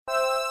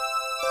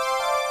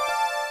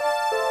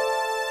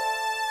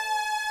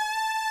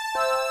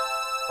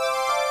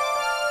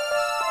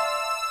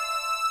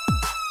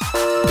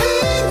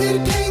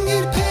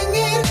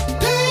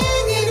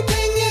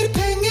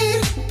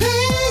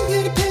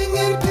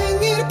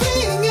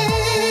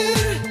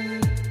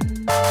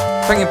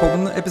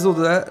Pengepodden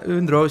episode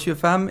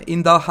 125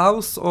 in the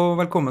house, og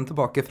velkommen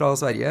tilbake fra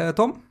Sverige,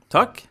 Tom.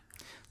 Takk.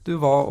 Du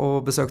var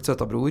og besøkte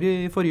Søta Bror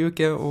i forrige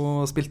uke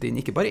og spilte inn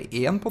ikke bare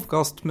én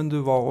podcast, men du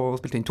var og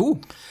spilte inn 2.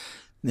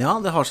 Ja,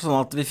 det har sånn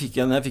at jeg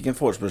fikk en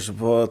forespørsel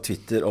på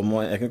Twitter om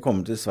at jeg kunne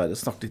komme til Sverige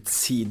og snakke litt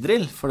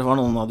sidrill, for det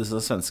var noen av disse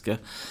svenske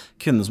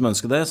kundene som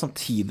ønsket det,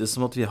 samtidig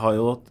som at vi har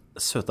jo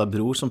Søta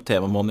Bror som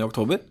temamåned i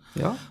oktober.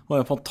 Ja. Og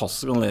en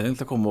fantastisk anledning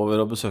til å komme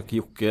over og besøke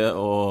Jokke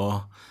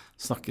og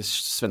snakke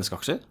svenske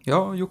aksjer.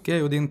 Ja, Jokke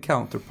jo din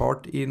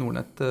counterpart i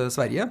Nordnet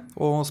Sverige,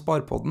 og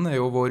Sparpodden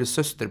jo vår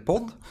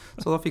søsterpodd,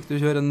 så da fikk du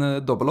kjøre en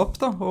double up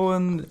da, og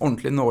en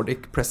ordentlig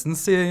Nordic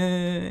presence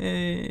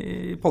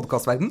i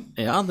podcastverden.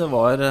 Ja, det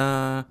var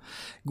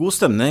god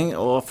stemning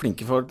og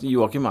flinke folk.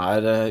 Joakim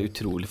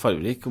utrolig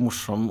farverik og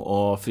morsom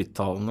og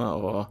frittalende,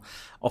 og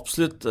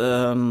absolutt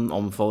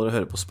anbefaler å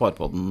høre på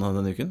Sparpodden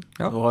denne uken.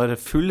 Ja. Det var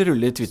full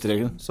rulle i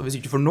Twitter-egen. Så hvis du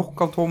ikke får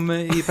nok av Tom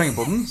i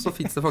Pengepodden, så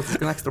finnes det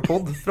faktisk en ekstra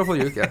podd fra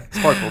forrige uke,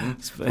 Sparpodden,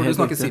 hvor du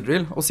snakker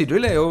Sidrill. Og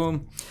Sidrill jo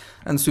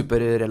en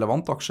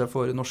superrelevant aksje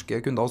for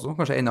norske kunder også,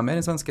 kanskje enda mer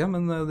enn svenske,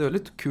 men det jo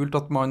litt kult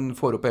at man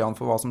får opp øynene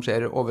for hva som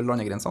skjer over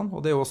landegrensene,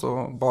 og det jo også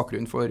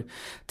bakgrunn for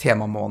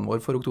temamåneden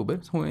vår for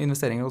oktober,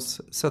 investeringer hos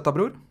Søta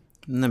Bror.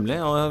 Nemlig,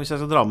 og hvis jeg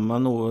skal dra med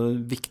meg noe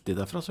viktig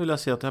derfra, så vil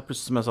jeg si at jeg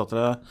plutselig, som jeg sa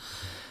til deg,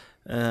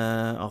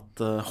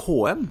 at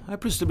H&M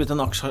plutselig blitt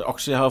en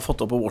aksje jeg har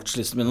fått opp på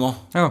watchlisten min nå,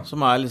 ja.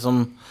 Som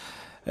liksom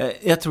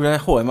jeg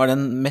tror H&M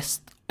den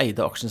mest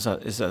eide aksjen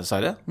i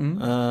Sverige,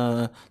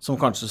 som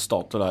kanskje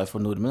Statoil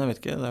for nordmenn, jeg vet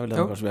ikke, det vel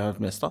den kanskje vi har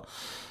hørt mest av.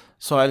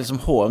 Så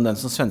liksom H&M den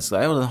som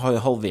svenske og den har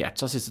jo halvert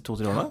seg de siste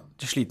 2-3 årene.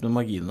 De sliter med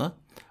marginene,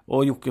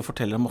 og Jokke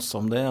forteller masse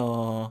om det,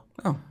 og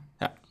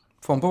ja.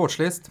 Få den på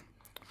watchlist.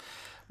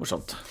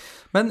 Morsomt.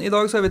 Men i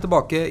dag så vi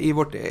tilbake i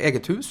vårt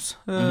eget hus.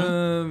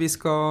 Vi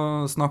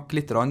skal snakke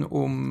litt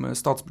om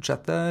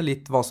statsbudsjettet,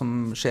 litt hva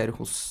som skjer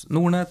hos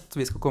Nordnet.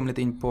 Vi skal komme litt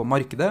inn på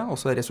markedet, og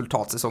så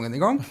resultatsesongen i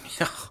gang.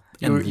 Ja,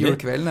 endelig.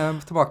 Julekvelden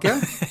tilbake.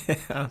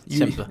 Ja,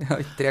 kjempe.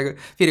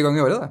 4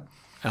 ganger i året,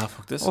 det. Ja,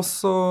 faktisk. Og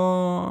så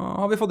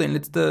har vi fått inn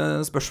litt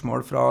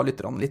spørsmål fra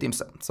lytterne, litt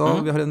ymse. Så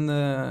vi har en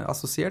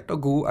assosiert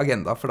og god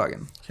agenda for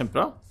dagen.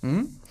 Kjempebra.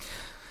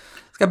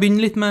 Skal jeg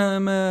begynne litt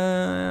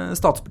med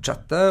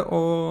statsbudsjettet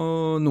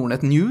og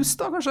Nordnet News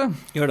da, kanskje?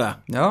 Gjør det.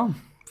 Ja,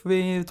 for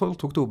 12.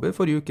 oktober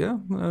forrige uke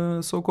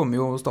så kom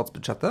jo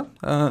statsbudsjettet.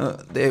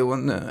 Det jo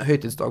en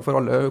høytidsdag for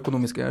alle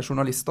økonomiske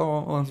journalister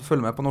og som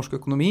følger med på norsk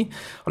økonomi.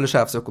 Alle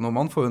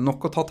sjefsøkonomene får jo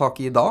nok å ta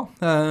tak i da.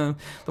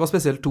 Det var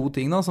spesielt 2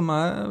 ting da, som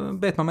jeg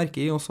bet meg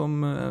merke i, og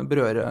som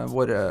berører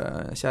våre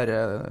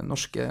kjære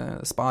norske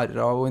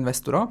sparere og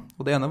investorer.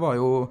 Og det ene var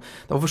jo,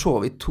 det var for så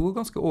vidt 2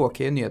 ganske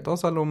ok nyheter,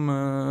 selv om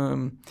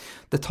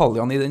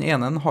detaljene i den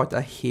ene har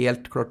ikke jeg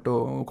helt klart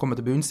å komme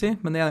til bunns i.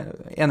 Men den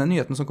ene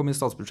nyheten som kom i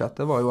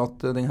statsbudsjettet var jo at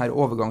den her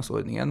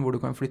overgangsordningen hvor du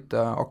kan flytte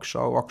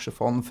aksjer og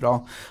aksjefond fra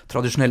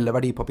tradisjonelle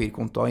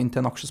verdipapirkontoer inn til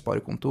en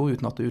aksjesparekonto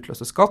uten at det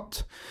utløser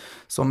skatt,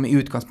 som i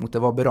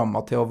utgangspunktet var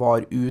berammet til å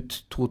vare ut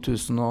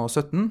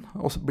 2017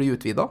 og bli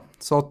utvidet,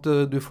 så at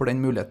du får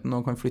den muligheten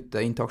og kan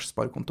flytte inn til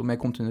aksjesparekonto med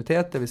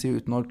kontinuitet, det vil si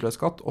uten å utløse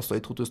skatt, også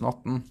i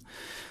 2018.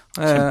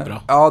 Kjempebra.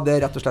 Ja, det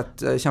rett og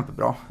slett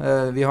kjempebra.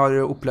 Vi har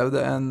opplevd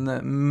en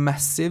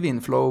massive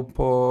inflow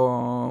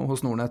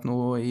hos Nordnet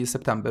nå i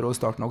september og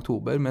starten av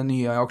oktober med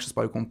nye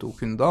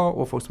aksjesparekontokunder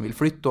og folk som vil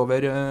flytte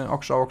over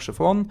aksjer og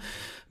aksjefond,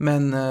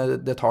 men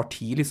det tar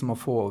tid liksom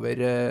å få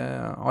over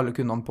alle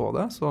kundene på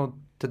det, så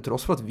til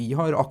tross for at vi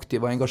har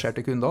aktive og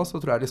engasjerte kunder, så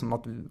tror jeg liksom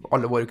at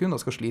alle våre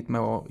kunder skal slite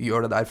med å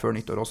gjøre det der før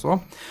nyttår også.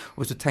 Og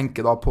hvis du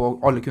tenker da på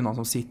alle kundene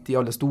som sitter i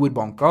alle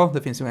storbanker,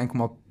 det finnes jo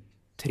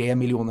 1,3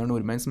 millioner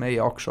nordmenn som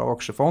eier aksjer og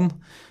aksjefond,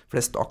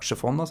 flest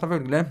aksjefond da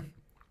selvfølgelig,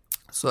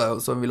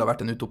 så ville det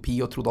vært en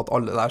utopi og trodde at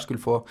alle der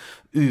skulle få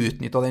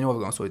utnyttet den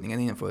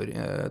overgangsordningen innenfor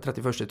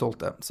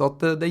 31.12. Så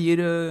at det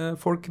gir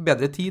folk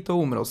bedre tid til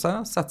å områ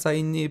seg, sette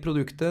seg inn i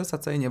produktet,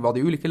 sette seg inn i hva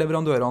de ulike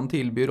leverandørene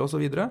tilbyr og så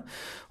videre,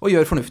 og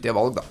gjøre fornuftige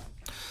valg da.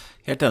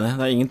 Helt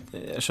enig,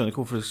 jeg skjønner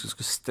ikke hvorfor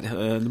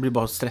det blir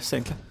bare stress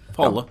egentlig,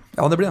 for alle.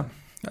 Ja, det blir det.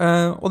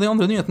 Og den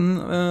andre nyheten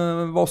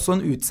var også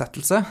en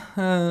utsettelse,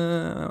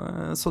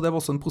 så det var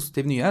også en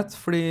positiv nyhet,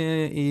 fordi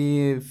i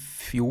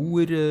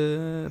fjor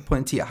på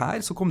en tid her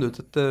så kom det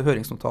ut et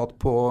høringsnotat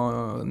på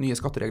nye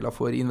skatteregler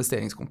for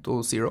investeringskonto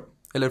Zero,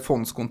 eller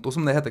fondskonto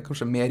som det heter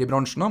kanskje mer i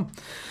bransjen da,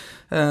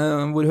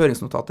 hvor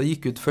høringsnotatet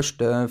gikk ut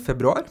 1.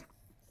 februar.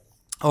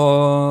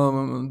 Og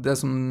det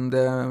som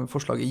det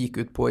forslaget gikk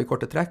ut på i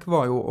korte trekk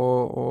var jo å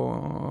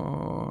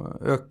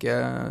øke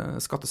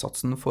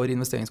skattesatsen for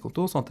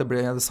investeringskonto, sånn at det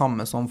ble det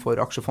samme som for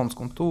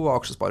aksjefondskonto og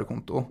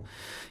aksjesparekonto.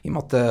 I og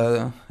med at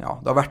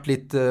det har vært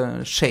litt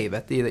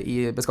skjevhet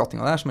i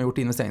beskatningen der, som har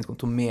gjort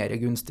investeringskonto mer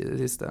gunstig det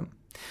siste.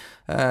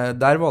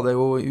 Der var det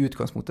jo i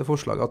utgangspunktet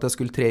forslaget at det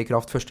skulle tre i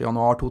kraft 1.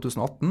 januar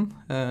 2018,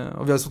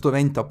 og vi har stått og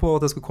ventet på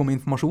at det skulle komme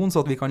informasjon, så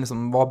at vi kan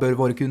liksom, hva bør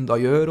våre kunder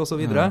gjøre, og så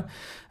videre.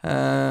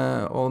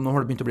 Og nå har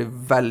det begynt å bli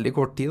veldig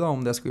kort tid da,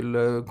 om det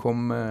skulle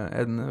komme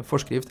en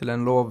forskrift eller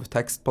en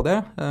lovtekst på det.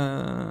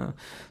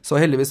 Så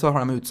heldigvis så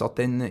har de utsatt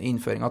den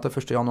innføringen til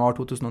 1. januar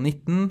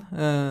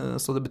 2019,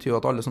 så det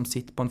betyr at alle som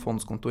sitter på en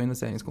fondskonto og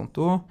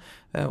investeringskonto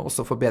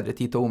også får bedre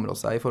tid til å områ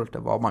seg i forhold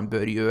til hva man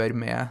bør gjøre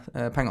med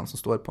pengene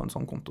som står på en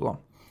sånn konto da.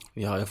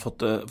 Vi har jo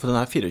fått, for den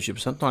er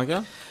 24%, nå er det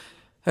ikke?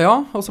 Ja,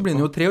 og så blir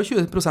den jo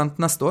 23%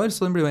 neste år,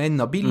 så den blir jo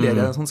enda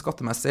billigere sånn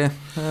skattemessig.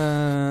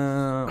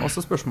 Og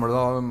så spørsmålet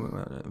da,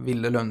 vil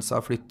det lønne seg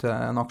å flytte til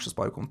en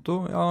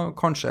aksjesparekonto? Ja,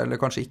 kanskje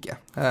eller kanskje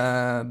ikke.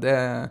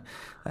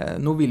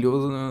 Nå vil jo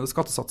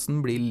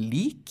skattesatsen bli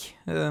lik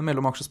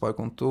mellom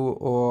aksjesparekonto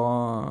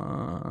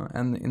og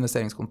en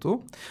investeringskonto.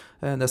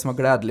 Det som var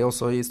gledelig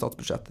også i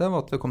statsbudsjettet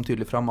var at det kom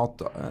tydelig frem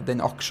at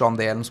den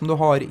aksjeandelen som du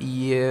har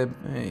i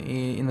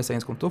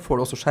investeringskonto får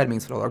du også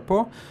skjermingsfradrag på,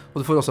 og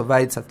du får også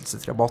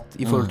verdsettelsesrabatt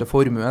i forhold til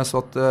formue,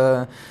 så at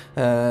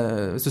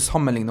hvis du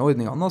sammenligner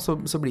ordningene så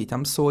blir ikke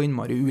de så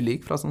innmari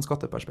ulike fra sånn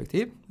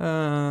skatteperspektiv.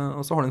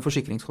 Og så har du en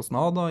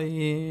forsikringskostnad da,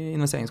 i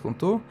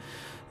investeringskonto,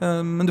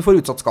 men du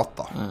får utsatt skatt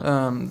da.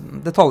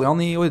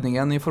 Detaljene i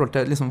ordningen i forhold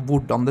til liksom,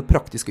 hvordan det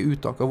praktiske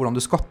uttaket og hvordan du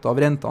skatter av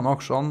rentene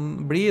og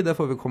aksjene blir, det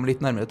får vi komme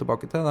litt nærmere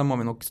tilbake til. Der må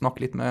vi nok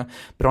snakke litt med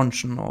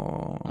bransjen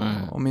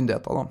og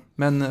myndigheter da.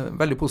 Men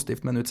veldig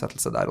positivt med en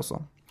utsettelse der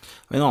også.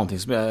 En annen ting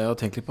som jeg har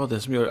tenkt litt på,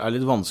 det som er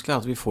litt vanskelig, er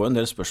at vi får en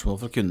del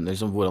spørsmål fra kundene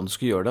liksom, hvordan du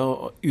skal gjøre det,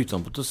 og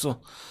utenpå så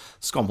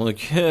skal man jo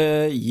ikke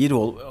gi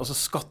råd, altså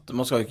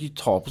man skal jo ikke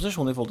ta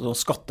posisjon i forhold til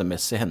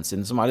skattemessige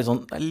hensyn, som er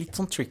litt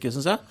sånn tricky,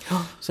 synes jeg.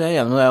 Så jeg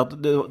er enig med deg at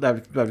det er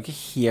vel ikke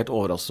helt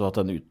overraskende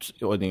at den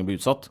ordningen blir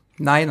utsatt.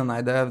 Nei,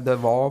 det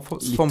var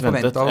som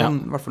forventet, ja.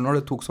 I hvert fall når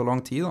det tok så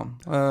lang tid da.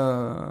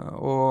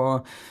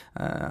 Og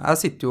jeg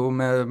sitter jo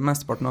med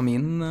mesteparten av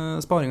min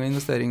sparing og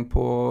investering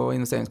på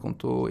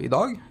investeringskonto i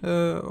dag,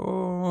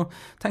 og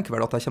tenker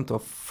vel at jeg kommer til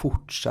å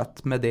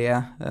fortsette med det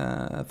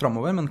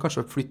fremover, men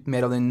kanskje flytte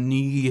mer av den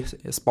nye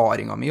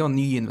sparingen min og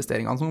nye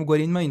investeringene som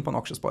går inn på en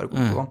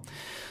aksjesparekonto da.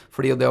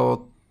 Fordi det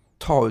å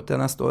ta ut det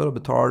neste år og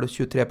betale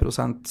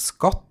 23%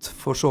 skatt,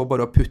 for så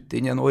bare å putte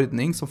inn i en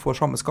ordning som får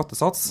samme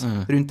skattesats,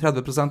 rundt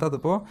 30%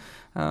 etterpå.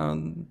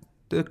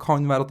 Det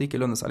kan være at det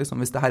ikke lønner seg,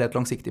 liksom, hvis det her er et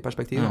langsiktig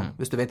perspektiv.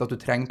 Hvis du vet at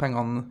du trenger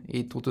pengene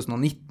i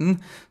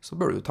 2019, så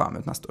bør du ta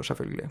dem ut neste år,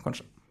 selvfølgelig,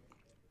 kanskje.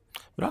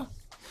 Bra.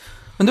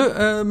 Men du,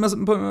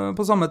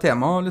 på samme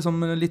tema,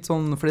 liksom litt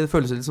sånn, fordi det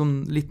føles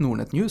litt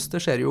Nordnet News,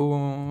 det skjer jo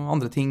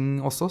andre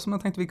ting også som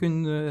jeg tenkte vi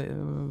kunne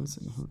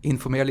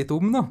informere litt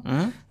om da.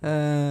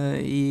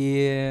 I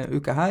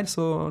uka her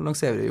så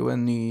lanserer vi jo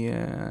en ny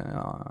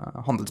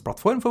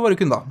handelsplattform for våre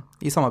kunder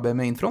i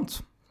samarbeid med Infront.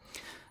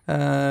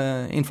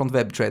 Infront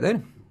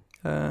Webtrader.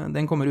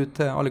 Den kommer ut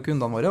til alle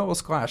kundene våre og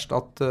skal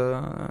erstatte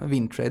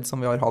Wintrade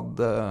som vi har hatt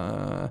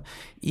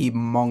i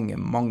mange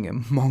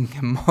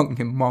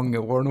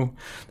år nå.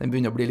 Den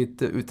begynner å bli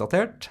litt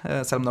utdatert,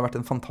 selv om det har vært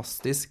en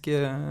fantastisk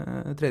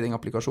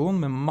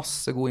trading-applikasjon med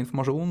masse god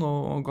informasjon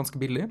og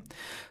ganske billig.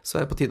 Så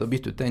er det på tide å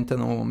bytte ut den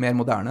til noe mer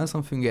moderne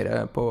som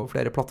fungerer på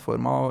flere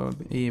plattformer,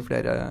 i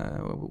flere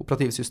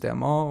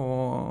operativsystemer,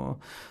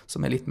 og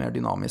som er litt mer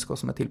dynamisk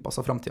og som er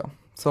tilpasset fremtiden.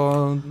 Så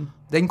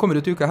den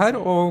kommer ut i uka her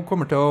og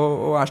kommer til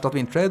å erstatte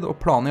Wintrade, og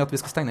planen er at vi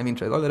skal stenge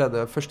Wintrade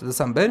allerede 1.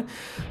 desember,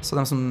 så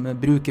de som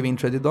bruker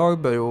Wintrade i dag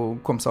bør jo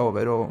komme seg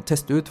over og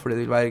teste ut, fordi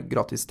det vil være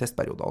gratis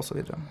testperioder og så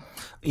videre.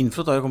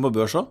 Infront har jo kommet på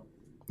børs også?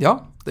 Ja,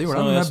 det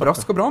gjorde de med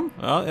brask og bram.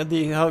 Ja,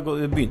 de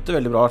begynte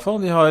veldig bra i hvert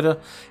fall.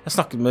 Jeg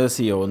snakket med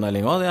CEO-en der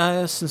lenge, og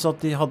jeg synes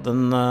at de hadde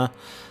en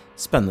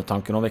spennende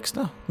tanke om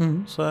veksten.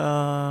 Så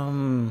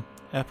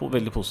jeg er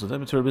veldig positiv.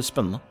 Jeg tror det blir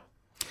spennende.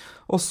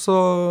 Og så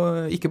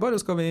ikke bare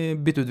skal vi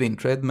bytte ut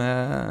Wintrade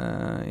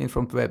med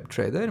Infront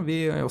Webtrader,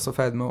 vi er også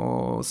ferdig med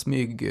å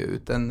smyge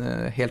ut en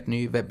helt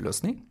ny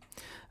webløsning,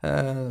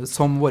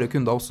 som våre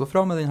kunder også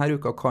fra med denne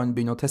uka kan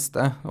begynne å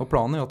teste. Og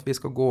planen er at vi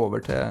skal gå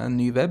over til en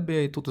ny web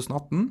i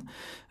 2018.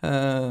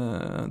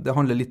 Det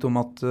handler litt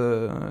om at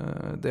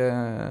det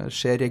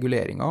skjer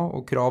reguleringer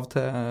og krav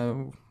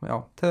til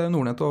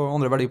Nordnet og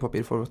andre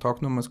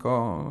verdipapirforetak når man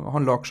skal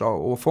handle aksjer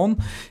og fond,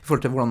 i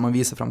forhold til hvordan man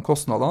viser frem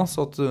kostnader,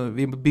 så at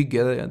vi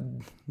bygger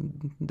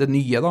det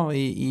nye da,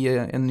 i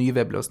en ny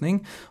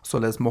webløsning,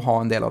 således må ha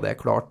en del av det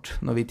klart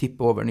når vi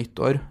tipper over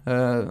nyttår.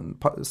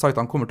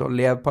 Sitene kommer til å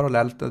leve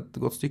parallelt et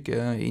godt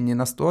stykke inn i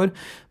neste år,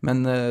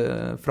 men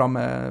fra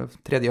med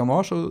 3.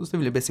 januar så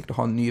vil vi basically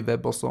ha en ny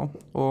web også.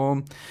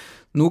 Og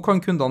nå kan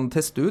kundene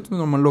teste ut, men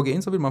når man logger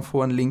inn så vil man få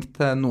en link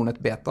til Nordnet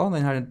Beta,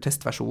 denne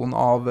testversjonen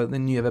av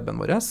den nye webben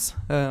vår.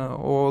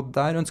 Og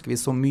der ønsker vi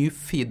så mye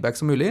feedback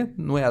som mulig.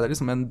 Nå er det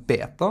liksom en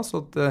beta, så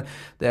at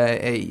den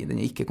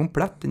er ikke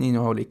komplett, den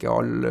inneholder ikke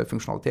all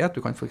funksjonalitet. Du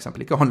kan for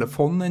eksempel ikke handle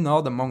fond ennå,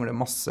 det mangler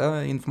masse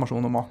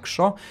informasjon om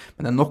aksjer,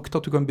 men det er nok til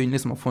at du kan begynne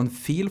liksom å få en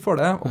fil for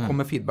det, og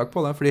komme med feedback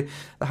på det, fordi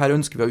det her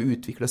ønsker vi å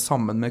utvikle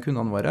sammen med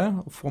kundene våre,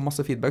 og få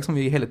masse feedback som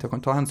vi hele tiden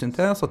kan ta hensyn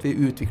til, så at vi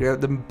utvikler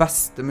den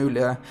beste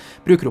mulige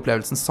brukeropplevelsen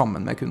avgjørelsen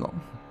sammen med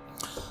kundene.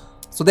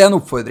 Så det en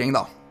oppfordring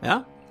da.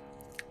 Ja,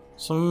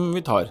 som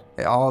vi tar.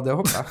 Ja, det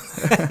håper jeg.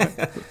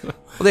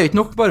 Og det jo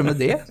ikke nok bare med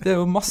det. Det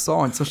jo masse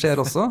annet som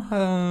skjer også.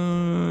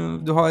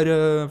 Du har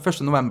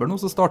 1. november nå,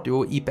 så starter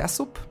jo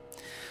IPS opp.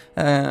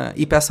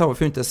 IPS har jo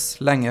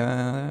funtes lenge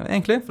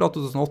egentlig, fra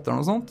 2008 eller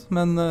noe sånt,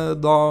 men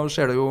da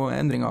skjer det jo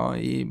endringer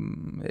i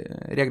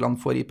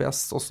reglene for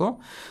IPS også,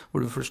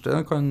 hvor du først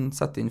kan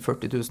sette inn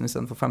 40 000 i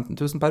stedet for 15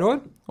 000 per år,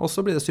 og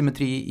så blir det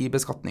symmetri i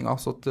beskatningen,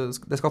 så at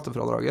det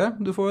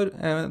skattefradraget du får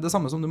det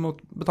samme som du må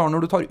betale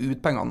når du tar ut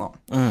pengene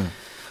da.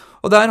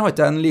 Og der har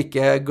ikke jeg en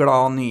like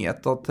glad nyhet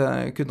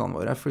til kundene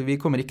våre, for vi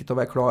kommer ikke til å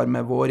være klar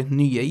med vår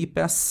nye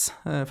IPS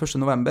 1.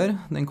 november.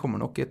 Den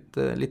kommer nok et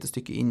lite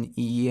stykke inn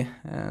i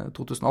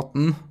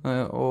 2018,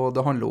 og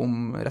det handler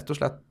om rett og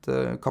slett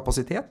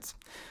kapasitet.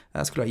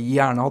 Jeg skulle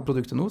gjerne hatt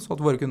produktet nå, så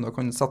at våre kunder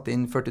kan sette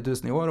inn 40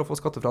 000 i år og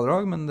få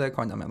skattefradrag, men det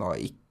kan de da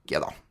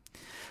ikke da.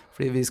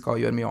 Fordi vi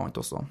skal gjøre mye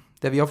annet også.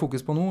 Det vi har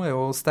fokus på nå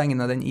å stenge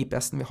ned den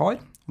IPS-en vi har,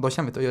 og da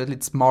kommer vi til å gjøre et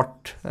litt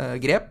smart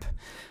grep.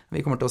 Vi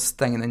kommer til å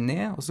stenge den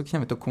ned, og så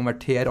kommer vi til å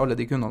konvertere alle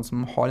de kundene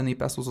som har en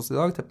IPS hos oss i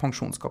dag til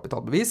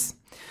pensjonskapitalbevis.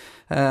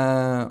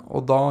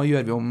 Og da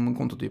gjør vi om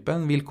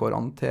kontotypen,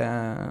 vilkårene til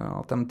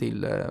at de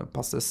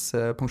tilpasses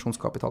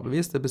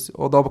pensjonskapitalbevis,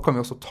 og da kan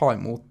vi også ta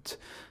imot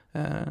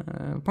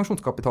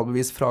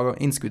pensjonskapitalbevis fra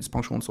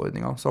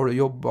innskuddspensjonsordninger. Så har du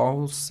jobbet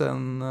hos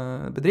en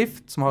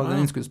bedrift som har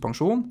en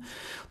innskuddspensjon.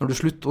 Når du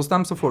slutter hos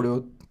dem, så får du jo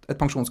et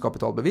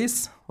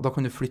pensjonskapitalbevis, og da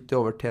kan du flytte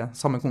over til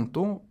samme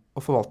konto og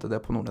forvalte det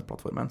på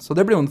Nordnet-plattformen. Så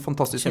det blir jo en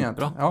fantastisk nyhet.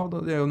 Ja,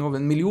 det jo over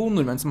 1 million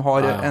nordmenn som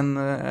har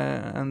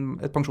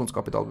et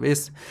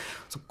pensjonskapitalbevis.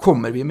 Så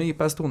kommer vi med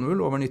IPS 2.0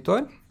 over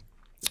nyttår,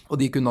 og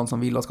de kundene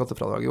som vil ha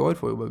skattefradrag i år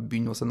får jo bare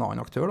begynne hos en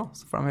annen aktør da,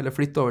 så får de heller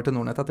flytte over til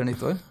Nordnet etter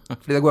nyttår.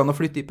 Fordi det går an å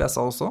flytte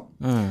IPS-er også.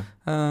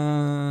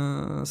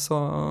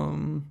 Så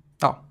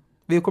ja,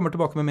 vi kommer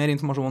tilbake med mer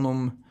informasjon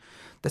om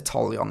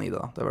detaljene i det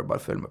da. Det vel bare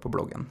å følge med på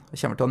bloggen.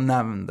 Jeg kommer til å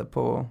nevne det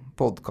på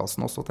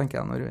podcasten også, tenker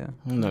jeg, når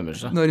det nærmer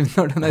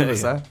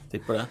seg.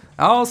 Tipper det.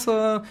 Ja, altså,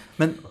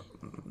 men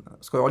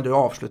skal jo aldri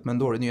avslutte med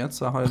en dårlig nyhet,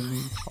 så jeg har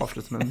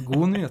avsluttet med en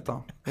god nyhet da.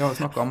 Vi har jo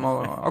snakket om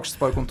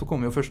aksjesparekonto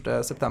kommer jo 1.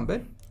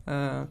 september,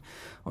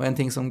 og en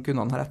ting som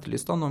kundene har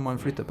etterlyst da, når man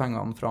flytter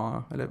pengene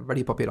fra, eller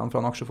verdipapirene fra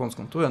en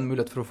aksjefondskonto, en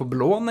mulighet for å få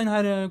belåne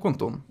denne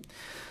kontoen.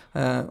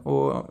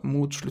 Og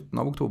mot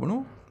slutten av oktober nå,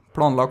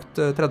 planlagt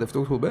 30.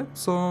 oktober,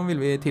 så vil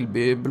vi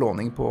tilby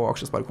belåning på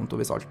aksjesparekonto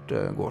hvis alt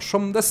går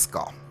som det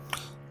skal.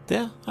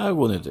 Det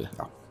gode nyheter.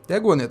 Ja, det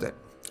gode nyheter.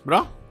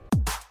 Bra.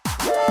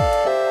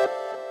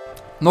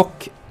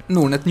 Nok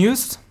Nordnet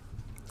News.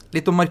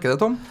 Litt om markedet,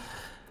 Tom.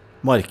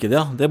 Markedet,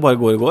 ja. Det bare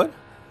går.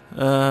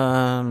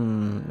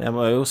 Jeg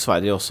var jo i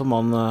Sverige også.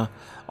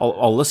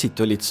 Alle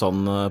sitter jo litt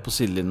sånn på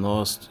sidelinjen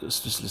og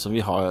stusser liksom.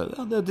 Vi har,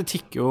 ja, det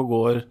tikker jo og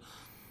går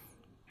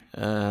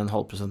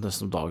 0,5%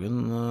 nesten om dagen,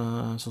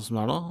 sånn som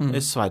det nå.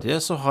 I Sverige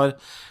så har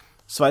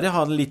Sverige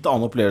en litt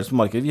annen opplevelse på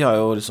markedet.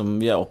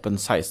 Vi er opp en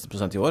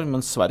 16% i år,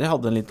 men Sverige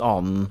hadde en litt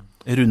annen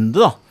runde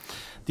da.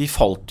 De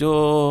falt jo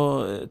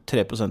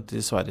 3%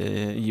 i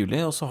Sverige i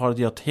juli, og så har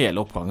de hatt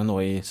hele oppgangen nå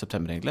i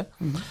september egentlig.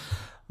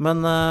 Men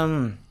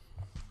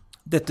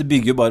dette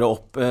bygger bare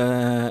opp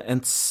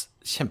en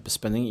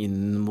kjempespenning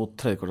inn mot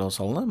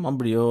tredjekvartalssalene. Man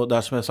blir jo,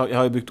 det som jeg sa,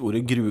 jeg har jo brukt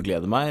ordet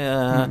gruglede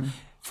meg,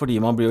 fordi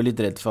man blir jo litt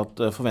redd for at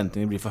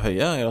forventningene blir for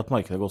høye, eller at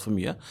markedet har gått for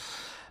mye.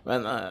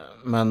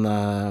 Men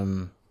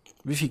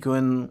vi fikk jo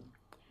en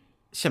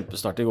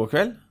kjempestart i går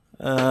kveld.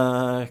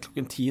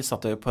 Klokken 10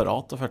 satt jeg jo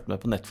parat og følte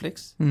med på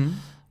Netflix.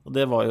 Og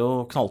det var jo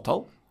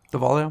knalltall. Det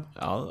var det, ja.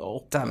 Ja,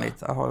 Damn it,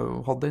 jeg har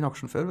jo hatt den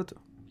aksjen før, vet du.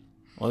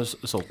 Og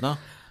solgt den, ja.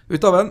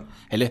 Ut av den.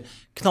 Eller,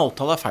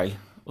 knalltall feil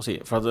å si,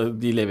 for at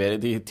de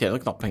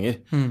tjener knapt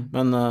penger.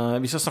 Men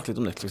vi skal snakke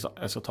litt om Netflix da.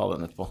 Jeg skal ta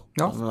den etterpå.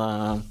 Ja.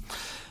 Men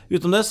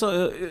utenom det,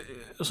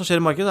 så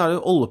skjer i markedet,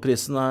 jo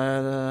oljeprisen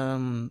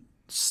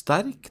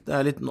sterk.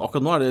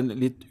 Akkurat nå det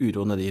litt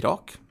uro nede i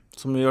Irak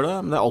som gjør det,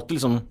 men det alltid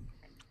liksom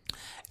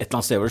et eller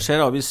annet sted hvor det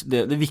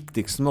skjer. Det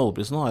viktigste med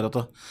oljeprisen nå at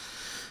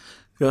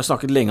vi har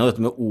snakket lenge om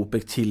dette med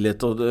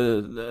OPEC-tillit, og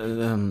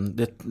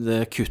det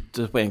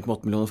kuttet på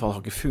 1,8 millioner fall har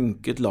ikke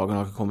funket,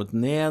 lagerne har ikke kommet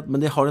ned, men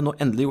det har det nå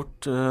endelig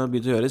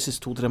begynt å gjøre de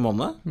siste 2-3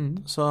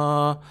 månedene. Så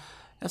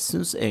jeg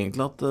synes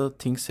egentlig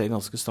at ting ser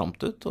ganske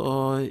stramt ut,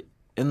 og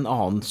en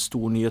annen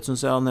stor nyhet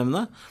synes jeg å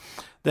nevne,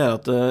 det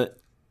at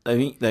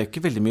det er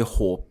ikke veldig mye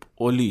håp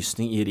og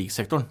lysning i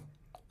rikssektoren.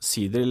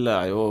 Seadrill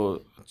jo,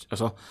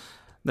 altså,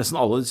 nesten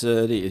alle disse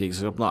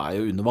riksselskapene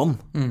jo under vann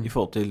i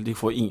forhold til, de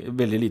får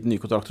veldig lite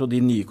nye kontrakter, og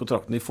de nye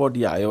kontraktene de får,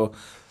 de jo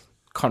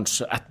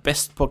kanskje at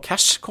best på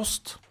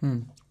cash-kost. I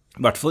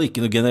hvert fall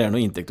ikke generere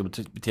noe inntekt og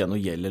betjene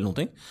noe gjeld eller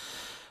noe.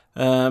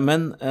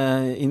 Men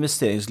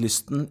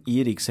investeringslysten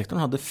i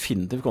rikssektoren har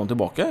definitivt kommet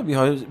tilbake. Vi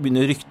har jo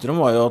begynner rykter om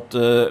var jo at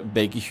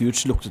Baker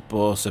Hughes luktet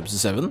på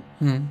Subsea 7.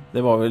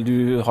 Det var vel,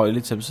 du har jo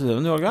litt Subsea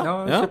 7, Jorga? Ja,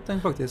 jeg har kjøpt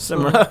den faktisk.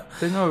 Stemmer det?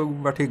 Den har jo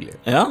vært hyggelig.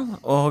 Ja,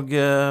 og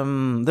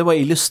det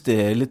var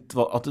illustrerer litt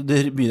at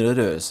det begynner å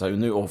røre seg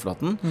under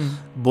overflaten.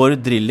 Borr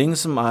Drilling,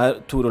 som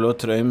Tor Olav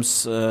Trøims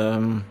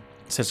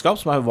selskap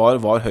som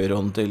var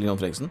høyrehånden til Jon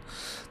Fredriksen.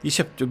 De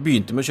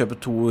begynte med å kjøpe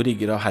 2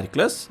 rigger av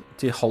Hercules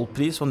til halv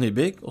pris fra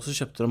Nybygg, og så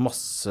kjøpte de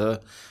masse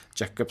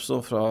jackups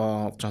fra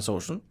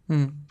Transocean.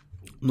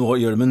 Nå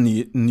gjør de en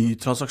ny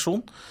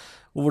transaksjon,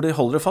 hvor de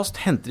holder det fast,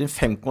 henter inn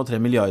 5,3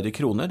 milliarder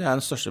kroner. Det den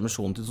største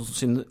emisjonen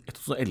siden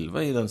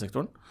 2011 i denne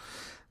sektoren.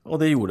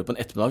 Og det gjorde det på en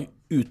ettermiddag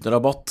uten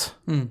rabatt.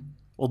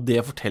 Og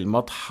det forteller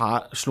meg at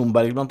her,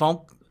 Slumberg blant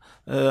annet,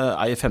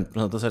 eier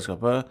 15% av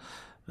selskapet.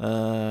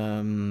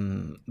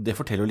 Det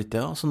forteller jo litt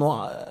det. Så nå,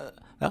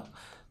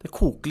 det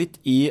koker litt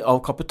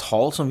av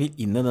kapital som vil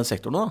inn i den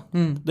sektoren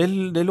da.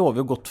 Det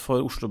lover jo godt for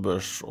Oslo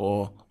Børs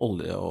og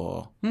olje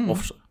og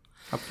offshore.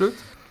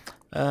 Absolutt.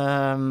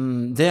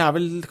 Det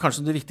vel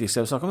kanskje det viktigste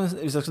jeg vil snakke om.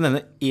 Hvis jeg skal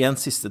nevne en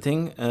siste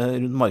ting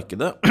rundt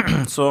markedet,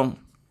 så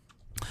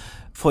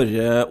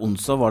forrige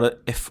onsdag var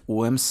det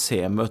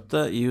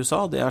FOMC-møte i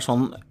USA. Det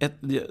sånn,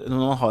 når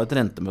man har et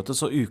rentemøte,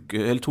 så 2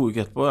 uker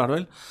etterpå det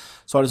vel,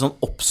 så det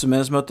sånn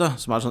oppsummeringsmøte,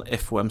 som sånn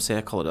FOMC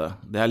kaller det.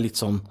 Det litt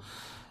sånn,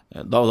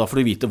 da får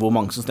du vite hvor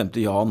mange som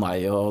stemte ja og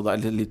nei, og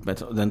det litt mer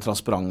den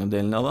transparente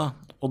delen av det.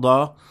 Og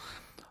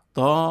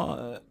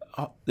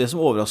det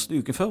som overrasket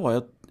uken før var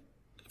jo at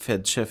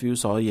Fed-sjef i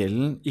USA,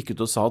 Yellen, gikk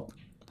ut og sa at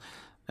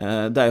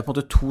det jo på en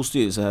måte 2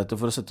 styresenheter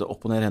for å sette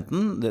opp og ned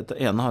renten. Dette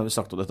ene har vi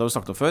sagt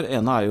om før.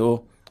 Ene jo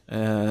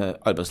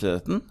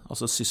arbeidsledigheten,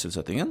 altså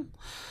sysselsettingen,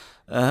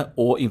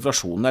 og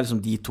inflasjonen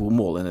liksom de 2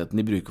 målenhetene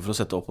de bruker for å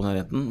sette opp og ned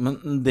renten.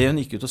 Men det hun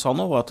gikk ut og sa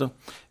nå var at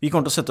vi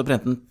kommer til å sette opp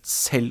renten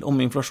selv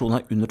om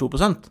inflasjonen under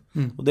 2%.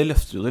 Og det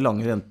løfter jo de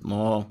lange rentene,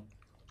 og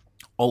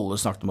alle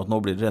snakket om at nå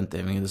blir det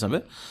renteheving i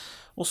desember.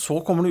 Og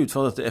så kommer det ut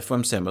fra dette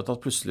FOMC-møtet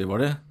at plutselig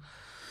var det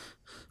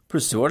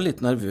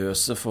litt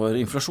nervøse for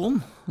inflasjon,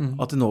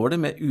 at nå var det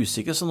mer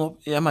usikre, så nå,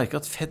 jeg merker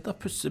at Fed har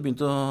plutselig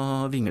begynt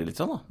å vingle litt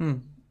da.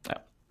 Ja.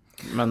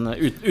 Men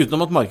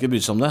utenom at markedet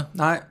bryr seg om det.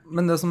 Nei,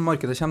 men det som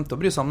markedet kommer til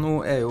å bry seg om nå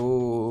jo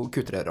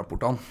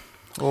Q3-rapportene,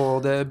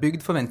 og det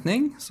bygd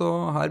forventning, så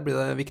her blir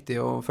det viktig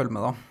å følge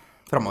med da,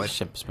 fremover.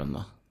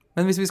 Kjempespennende.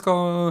 Men hvis vi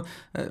skal,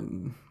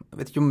 jeg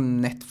vet ikke om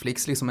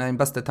Netflix liksom den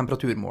beste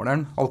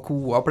temperaturmåleren.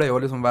 Alcoa pleier jo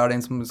liksom være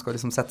den som skal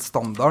liksom sette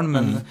standarden,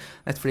 men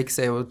Netflix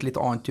jo et litt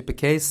annet type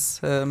case.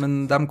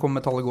 Men de kom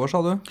med tall i går,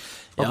 sa du?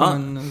 Hva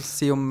kan man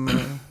si om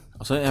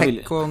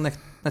tech og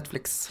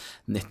Netflix?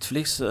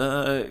 Netflix,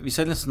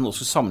 hvis jeg nesten nå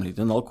skal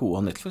sammenligne en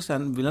Alcoa og Netflix,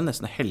 vil jeg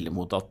nesten helle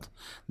mot at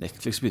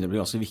Netflix begynner å bli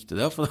ganske viktig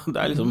det, for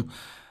det liksom...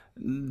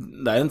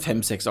 Det en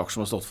 5-6 aksjer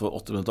som har stått for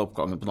 8%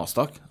 oppgangen på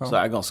Nasdaq, så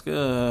det ganske,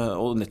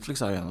 og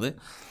Netflix jo en av de.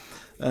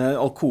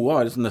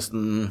 Alcoa liksom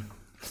nesten,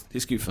 de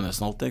skuffer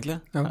nesten alt egentlig,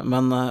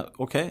 men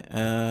ok.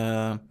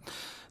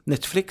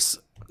 Netflix,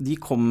 de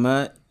kom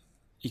med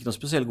ikke noen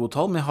spesielle gode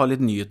tall, men jeg har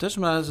litt nyheter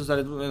som jeg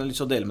synes litt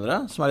så å dele med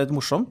dere, som litt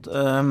morsomt.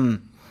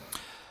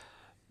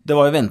 Det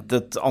var jo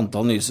ventet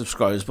antall nye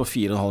subscribers på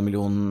 4,5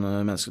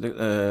 millioner mennesker.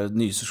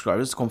 Nye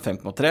subscribers kom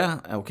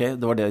 5,3, ok,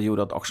 det var det som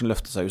gjorde at aksjen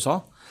løftet seg i USA.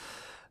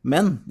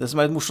 Men det som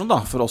litt morsomt da,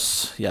 for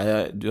oss, du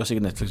har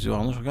sikkert Netflix,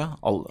 Johannes, ikke?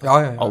 Alle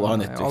har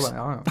Netflix.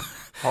 Ja.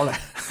 Har det.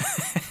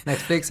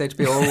 Netflix,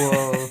 HBO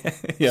og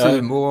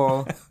Sumo,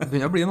 og det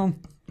begynner å bli noen.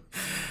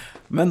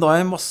 Men da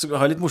har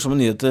jeg litt morsomme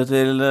nyheter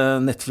til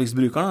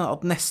Netflix-brukerne,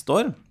 at neste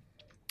år,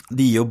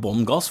 de gir jo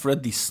bånd gass, for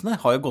Disney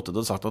har jo gått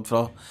ut og sagt at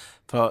fra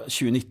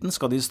 2019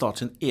 skal de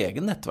starte sin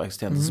egen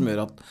nettverkstjeneste, som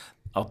gjør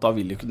at da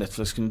vil jo ikke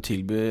Netflix kunne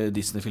tilby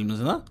Disney-filmene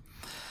sine.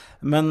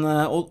 Men,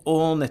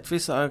 og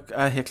Netflix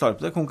helt klare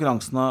på det.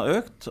 Konkurransen har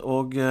økt,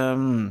 og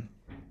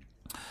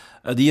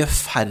de gjør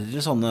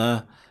færre sånne,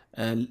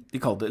 de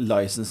kaller det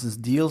license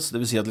deals,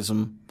 det vil si at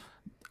liksom,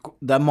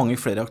 det mange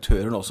flere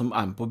aktører nå som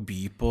med på å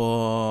by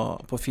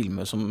på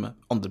filmer som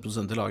andre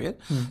produsenter lager,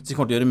 så de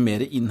kommer til å gjøre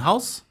mer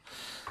in-house,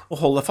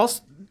 og hold deg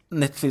fast,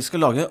 Netflix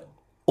skal lage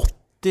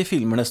 80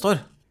 filmer neste år.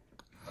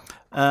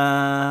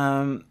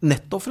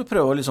 Nettopp for å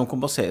prøve å liksom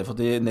kompensere for at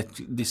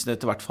Disney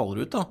etter hvert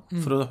faller ut da,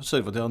 for å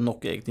sørge for at de har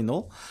nok eget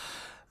innhold.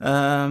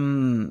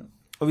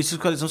 Og hvis du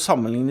skal liksom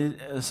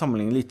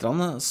sammenligne litt,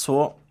 så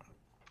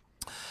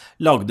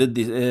lagde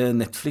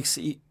Netflix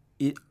i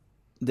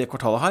det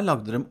kvartalet her,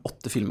 lagde de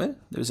 8 filmer,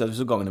 det vil si at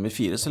hvis du ganger dem i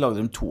 4, så lagde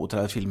de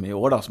 32 filmer i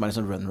år da, som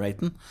liksom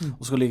run-raten,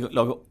 og skal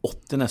lage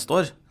 80 neste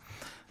år.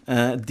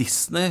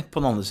 Disney på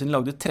den andre siden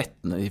lagde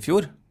 13 i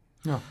fjor.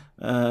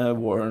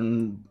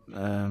 Warren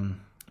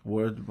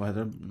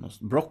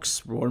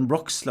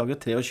Brooks lagde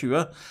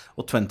 23,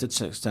 og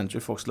 20th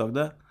Century Fox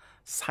lagde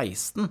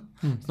 16.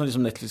 Så når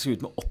liksom Netflix er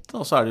ut med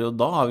 8, så det jo,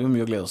 da har vi jo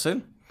mye å glede oss til.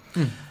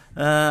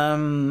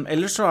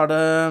 Ellers så har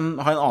jeg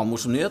en annen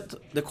morsom nyhet.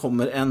 Det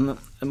kommer en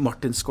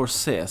Martin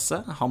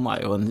Scorsese, han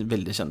jo en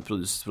veldig kjent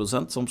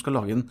produsent, som skal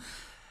lage en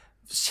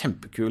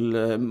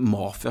kjempekul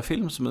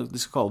mafiafilm, som de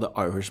skal kalle det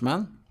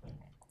Irishman.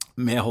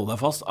 Med, hold deg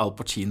fast, Al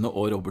Pacino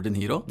og Robert De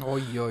Niro. Oi.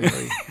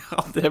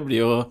 Ja, det blir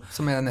jo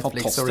som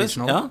Netflix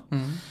fantastisk. Original. Ja.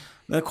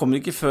 Det kommer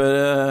ikke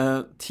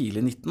før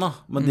tidlig 19 da,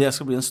 men det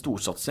skal bli en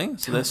storsatsing,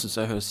 så det synes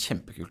jeg høres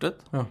kjempekult ut.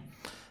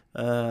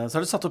 Så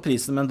har de satt opp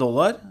prisen med $1.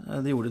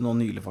 Det gjorde de nå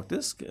nylig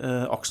faktisk.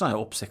 Aksjen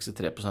jo opp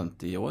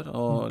 63% i år,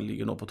 og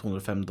ligger nå på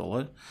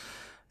 $205.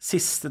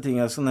 Siste ting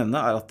jeg skal nevne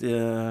at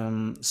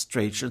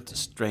Stranger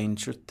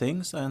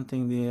Things en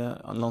ting de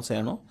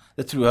lanserer nå.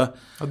 Det tror jeg.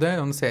 Og det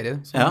jo en serie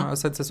som jeg har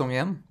sett sesong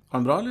 1.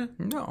 Var den bra, eller?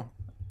 Ja.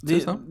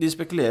 De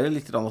spekulerer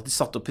litt at de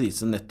satte opp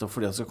prisen nettopp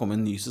fordi det skal komme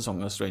en ny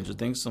sesong av Stranger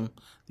Things som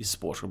de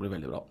spår skal bli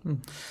veldig bra.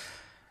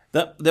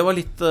 Det var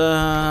litt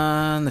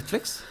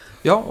Netflix.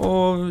 Ja,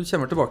 og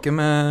kommer tilbake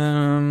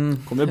med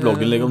kommer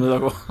blogginnlegg om det i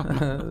dag også.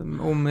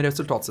 Om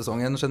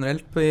resultatsesongen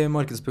generelt i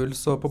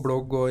Markedspuls og på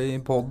blogg og i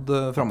podd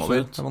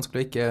fremover. Det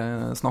vanskelig å ikke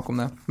snakke om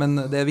det, men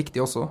det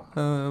viktig også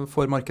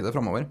for markedet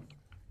fremover.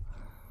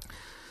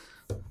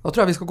 Da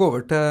tror jeg vi skal gå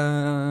over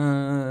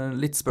til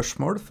litt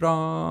spørsmål fra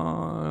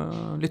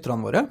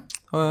lytterne våre.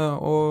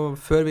 Og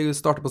før vi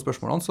starter på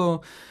spørsmålene, så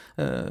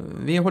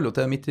vi holder jo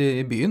til midt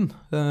i byen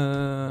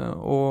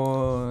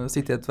og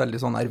sitter i et veldig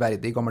sånn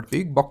ærverdig gammelt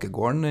bygg,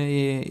 Bakkegården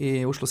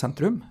i Oslo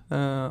sentrum.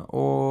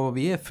 Og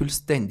vi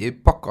fullstendig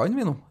pakka inn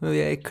vi nå.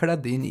 Vi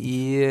kledd inn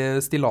i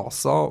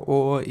stillaser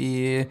og i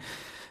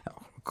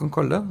kan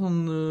kalle det,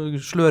 sånn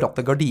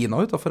slørete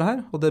gardiner utenfor her,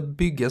 og det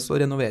bygges og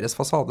renoveres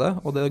fasade,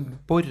 og det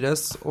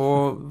borres,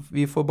 og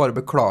vi får bare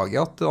beklage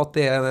at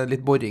det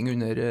litt boring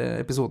under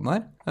episoden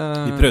her.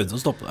 Vi prøvde å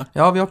stoppe det.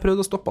 Ja, vi har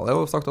prøvd å stoppe det,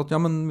 og sagt at ja,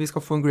 men vi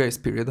skal få en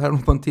grace period her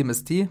på en times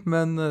tid,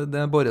 men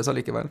det borres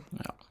allikevel.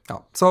 Ja,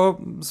 så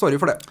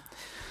sorry for det.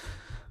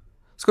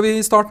 Skal vi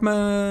starte med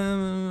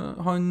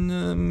han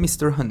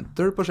Mr.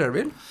 Hunter på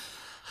Shareville?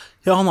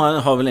 Ja, han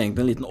har vel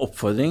egentlig en liten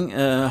oppfordring.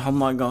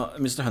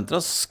 Mr. Hunter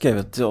har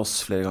skrevet til oss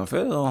flere ganger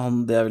før,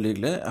 og det veldig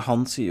hyggelig.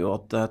 Han sier jo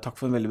at takk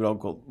for en veldig bra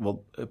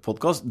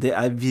podcast. Det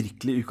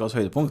virkelig ukas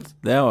høydepunkt.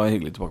 Det var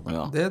hyggelig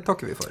tilbakemelding. Det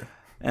takker vi for.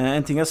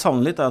 En ting jeg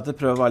savner litt at jeg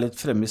prøver å være litt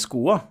fremme i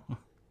skoa,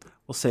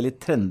 og se litt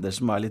trender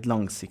som litt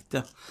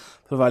langsiktige.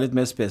 For å være litt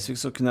mer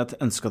spesifikk så kunne jeg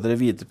ønske at dere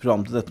videre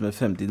program til dette med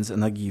fremtidens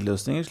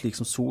energiløsninger, slik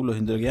som sol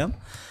og hydrogen.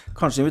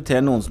 Kanskje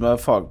invitere noen som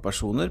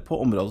fagpersoner på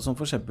området som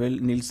for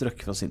eksempel Nils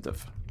Røkke fra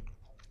Sintef.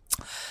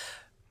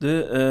 Du,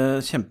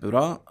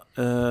 kjempebra.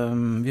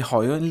 Vi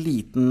har jo en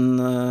liten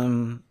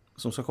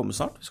som skal komme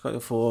snart. Vi skal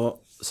jo få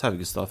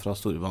Saugestad fra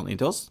Storebrand inn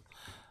til oss,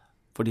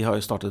 for de har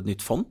jo startet et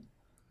nytt fond.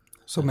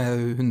 Som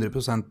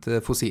 100%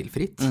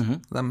 fossilfritt.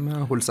 De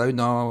holder seg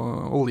unna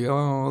olje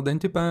og den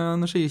type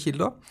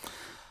energikilder.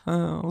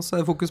 Og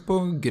så fokus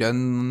på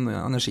grønn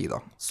energi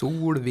da.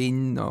 Sol,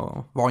 vind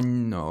og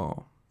vann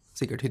og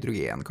sikkert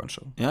hydrogen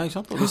kanskje. Ja,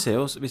 ikke sant? Og vi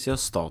ser jo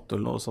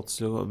Statoil og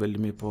satser jo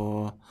veldig mye på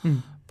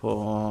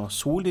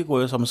sol. De går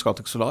jo sammen med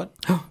Scatec Solar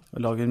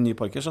og lager nye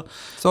parker.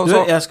 Så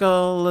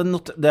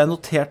det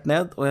notert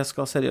ned, og jeg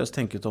skal seriøst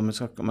tenke ut om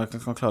jeg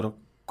kan klare å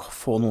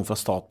få noen fra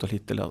Statoil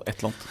hit eller et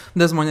eller annet.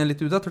 Det som man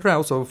litt ute etter, tror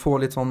jeg også å få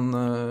litt sånn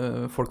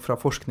folk fra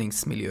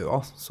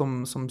forskningsmiljøer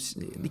som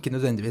ikke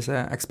nødvendigvis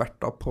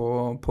eksperter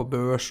på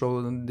børs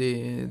og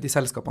de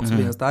selskapene som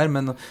finnes der,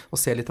 men å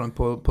se litt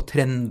på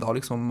trender,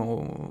 liksom,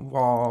 og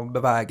hva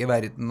beveger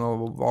verden,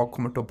 og hva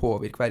kommer til å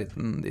påvirke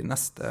verden de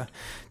neste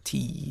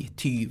 10,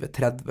 20,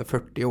 30,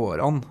 40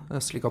 årene,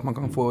 slik at man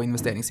kan få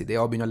investeringsideer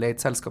og begynne å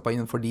lete selskaper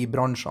innenfor de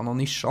bransjene og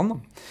nisjene.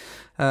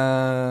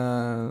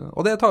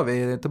 Og det tar vi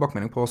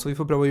tilbakemelding på, så vi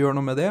får prøve å gjøre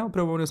noe med det, og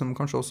prøve å liksom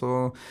kanskje også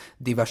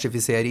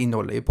diversifisere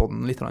innholdet i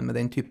podden litt med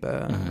den type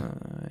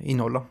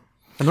innhold da.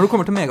 Men når det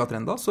kommer til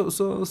megatrender, så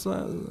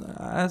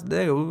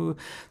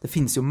det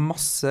finnes jo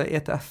masse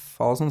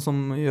ETF-er sånn som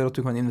gjør at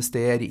du kan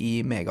investere i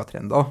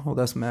megatrender, og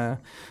det som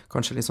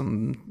kanskje liksom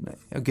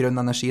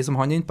grønn energi som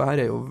han er inne på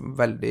her jo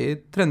veldig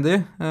trendy,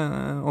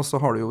 og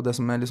så har du jo det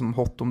som liksom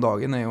hot om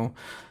dagen jo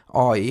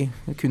AI,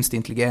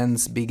 kunstig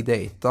intelligens, big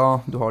data,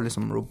 du har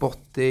liksom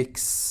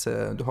robotics,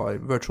 du har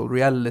virtual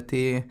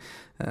reality,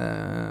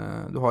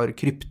 du har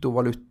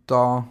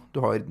kryptovaluta, du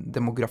har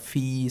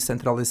demografi,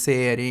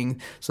 sentralisering,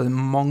 så det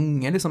er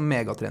mange liksom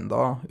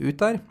megatrender ut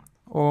der,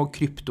 og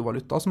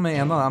kryptovaluta som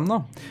en av dem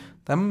da,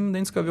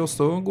 den skal vi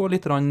også gå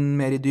litt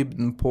mer i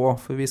dybden på,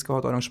 for vi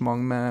skal ha et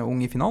arrangement med Ung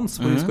i Finans,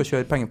 hvor vi skal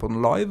kjøre penger på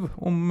den live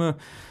om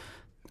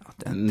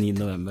 9.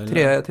 november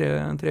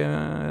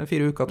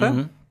 3-4 uker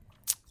til.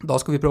 Da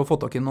skal vi prøve å få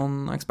tak i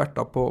noen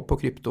eksperter på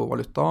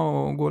kryptovaluta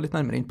og gå litt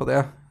nærmere inn på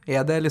det.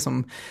 Er det liksom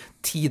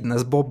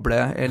tidenes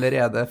boble, eller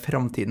er det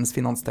fremtidens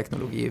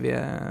finansteknologi vi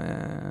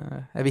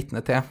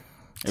vitne til?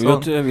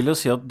 Jeg vil jo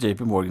si at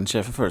JP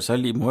Morgan-sjefen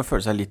må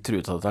føle seg litt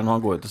truet av dette når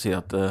han går ut og sier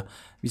at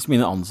hvis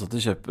mine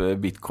ansatte kjøper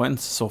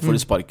bitcoins, så får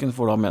de sparken,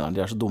 for da mener han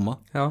de så dumme.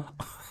 Ja.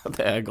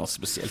 Det ganske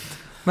spesielt.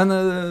 Men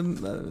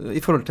i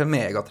forhold til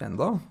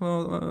megatrender,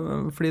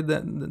 fordi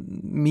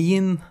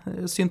min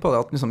syn på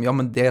det at liksom, ja,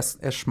 men det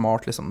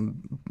smart, liksom,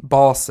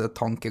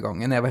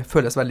 basetankegangen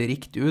føles veldig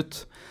riktig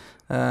ut.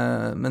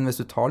 Men hvis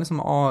du tar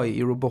liksom AI,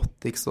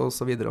 robotics og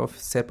så videre, og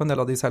ser på en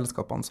del av de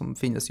selskapene som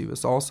finnes i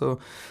USA, så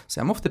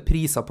er de ofte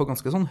priser på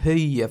ganske sånn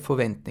høye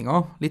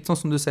forventninger. Litt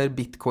sånn som du ser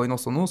Bitcoin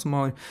også nå, som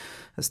har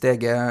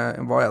steget,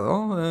 hva det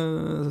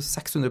da?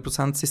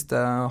 600% siste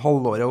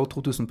halvåret og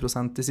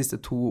 2000% de siste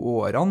 2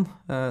 årene.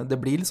 Det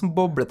blir liksom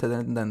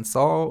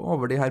bobletendenser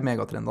over de her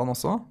megatrendene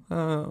også,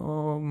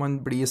 og man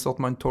blir så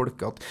at man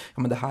tolker at ja,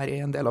 men det her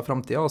en del av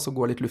fremtiden, og så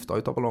går litt lufta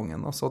ut av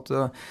ballongen. Så at,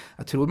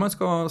 jeg tror man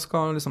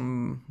skal liksom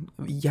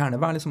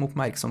gjerne være liksom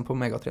oppmerksom på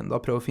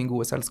megatrender, prøve å finne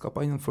gode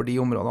selskaper innenfor de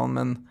områdene,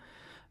 men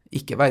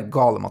ikke være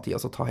gale,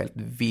 Mathias, og ta helt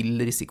vill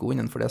risiko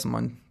innenfor det som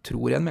man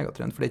tror er en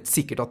megatrend, for det er ikke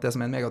sikkert at det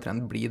som er en megatrend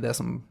blir det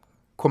som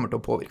kommer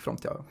til å påvirke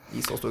fremtiden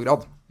i så stor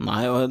grad.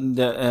 Nei, og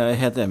det er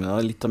helt enig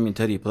med litt av min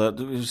teori på det.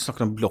 Du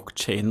snakker om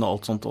blockchain og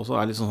alt sånt også,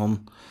 er liksom sånn,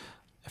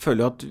 jeg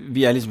føler jo at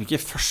vi er liksom ikke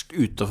først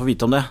ute for å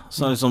vite om det,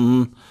 så liksom,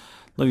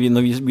 når vi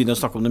begynner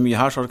å snakke om det mye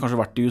her, så har det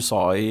kanskje vært i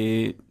USA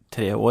i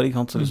 3 år, ikke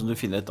sant? Så liksom du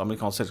finner et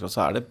amerikansk selskap,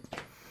 så er det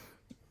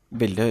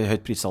veldig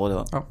høyt pris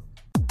allerede. Ja.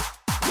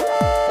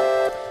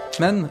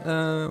 Men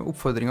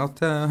oppfordringen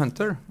til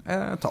Hunter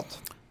er tatt.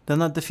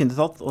 Den er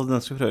definitivt tatt, og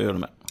den skal vi prøve å gjøre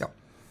det med. Ja.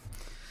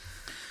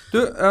 Du,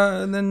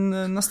 den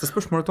neste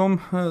spørsmålet, Tom,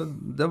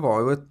 det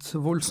var jo et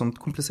voldsomt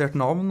komplisert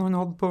navn han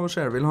hadde på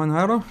Shareville, han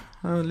her da.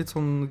 Litt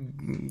sånn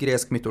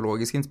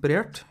gresk-mytologisk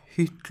inspirert.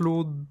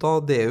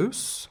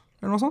 Hytlodadeus,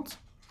 eller noe sånt.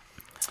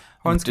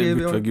 Han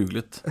skriver,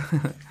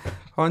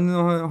 han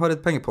har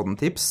et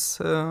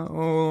pengepodden-tips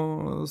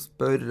og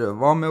spør,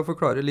 hva med å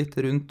forklare litt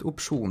rundt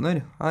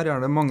opsjoner? Her er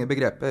det mange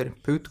begreper,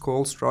 put,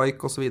 call, strike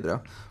og så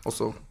videre.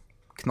 Også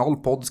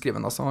knallpodd skriver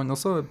han, altså han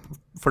også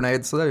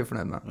fornøyd, så det er vi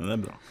fornøyd med. Det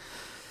er bra.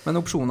 Men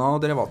opsjoner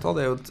og derivater,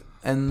 det er jo et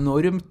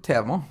enormt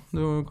tema.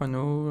 Du kan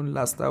jo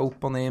lese deg opp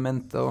og ned i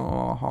mente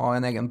og ha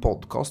en egen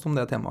podcast om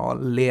det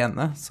temaet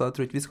alene, så jeg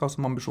tror ikke vi skal ha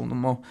som ambisjon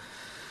om å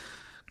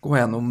gå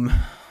gjennom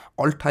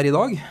alt her i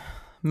dag.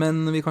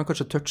 Men vi kan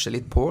kanskje touche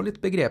litt på litt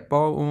begreper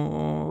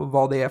og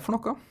hva det er for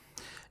noe.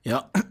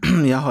 Ja,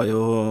 jeg har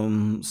jo,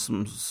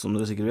 som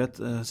dere sikkert vet,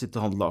 sittet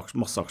og handlet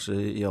masse aksjer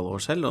i alle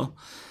år selv, og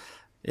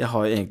jeg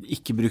har egentlig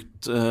ikke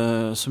brukt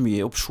så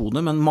mye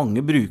opsjoner, men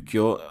mange bruker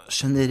jo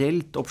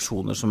generelt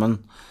opsjoner som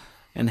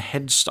en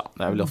hedge, da.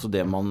 Det er vel ofte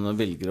det man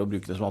velger å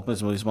bruke det som alt, men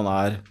hvis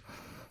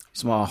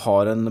man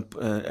har en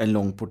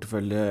lang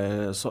portefølje,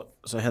 så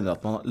hender det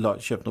at man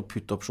kjøper noen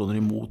putt-opsjoner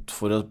imot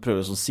for å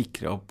prøve å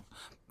sikre opp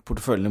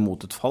porteføljen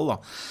imot et fall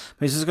da.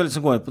 Men hvis vi skal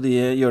liksom gå inn på de,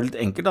 gjøre det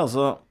litt enkelt da,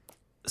 så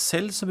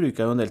selv så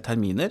bruker jeg jo en del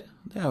terminer.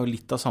 Det er jo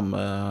litt av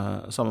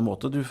samme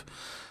måte.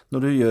 Når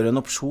du gjør en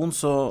opsjon,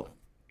 så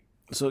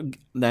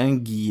det er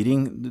en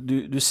giring.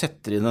 Du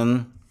setter inn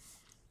en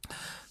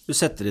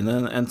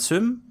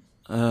sum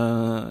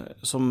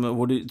som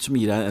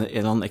gir deg en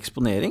eller annen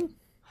eksponering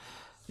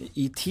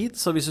i tid.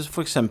 Så hvis du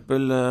for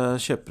eksempel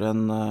kjøper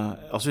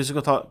altså hvis du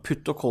kan ta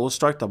put og call og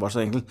strike, da bare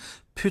så enkelt.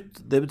 Put,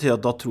 det betyr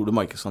at da tror du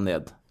markedet skal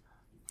ned.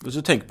 Hvis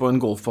du tenker på en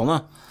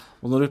golfbane,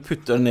 og når du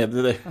putter ned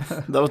i det,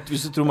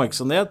 hvis du tror markedet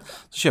skal ned,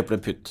 så kjøper du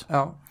en putt.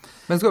 Ja,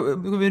 men skal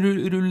vi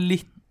rulle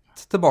litt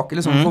tilbake,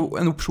 liksom,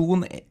 for en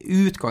opsjon,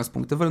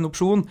 utgangspunktet for en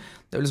opsjon,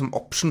 det er jo liksom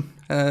option,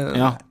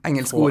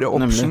 engelsk ordet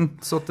option,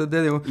 nemlig. Så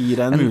det er jo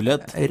en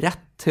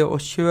rett til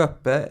å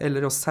kjøpe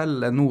eller å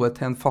selge noe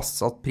til en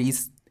fastsatt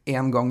pris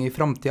en gang i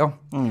fremtiden.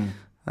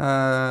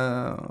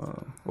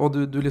 Og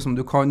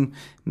du kan,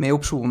 med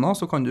opsjoner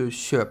så kan du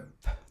kjøpe,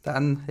 det er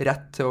en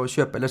rett til å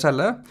kjøpe eller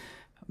selge,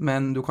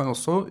 men du kan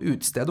også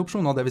utstede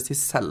opsjoner, det vil si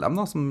selge dem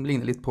da, som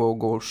ligner litt på å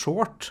gå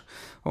short.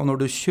 Og når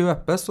du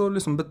kjøper, så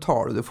liksom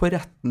betaler du for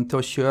retten til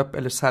å kjøpe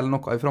eller selge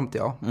noe i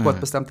fremtiden på et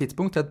bestemt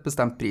tidspunkt til et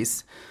bestemt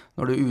pris.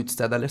 Når du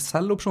utsteder eller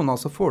selger opsjoner,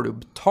 så får du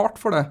betalt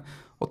for det,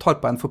 og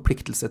tar på en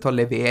forpliktelse til å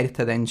levere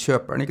til den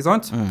kjøperen, ikke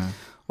sant?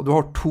 Og du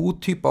har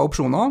 2 typer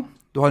opsjoner.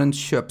 Du har en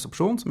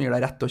kjøpsopsjon som gir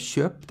deg rett til å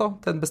kjøpe da,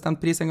 til en bestemt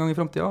pris en gang i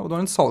fremtiden, og du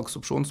har en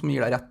salgsopsjon som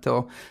gir deg rett til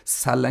å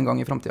selge en gang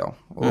i fremtiden.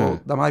 Og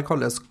de her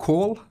kalles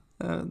call,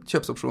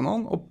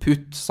 kjøpsopsjonene, og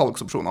put,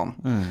 salgsopsjonene.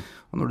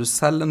 Og når du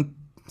selger en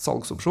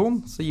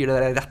salgsopsjon, så gir det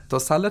deg rett til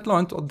å selge et eller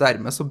annet, og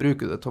dermed så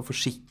bruker du det til å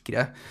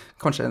forsikre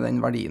kanskje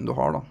den verdien du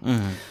har da.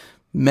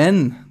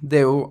 Men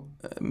det er jo,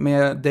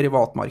 med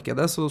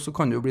derivatmarkedet, så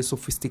kan det jo bli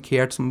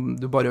sofistikert som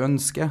du bare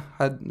ønsker.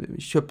 Her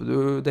kjøper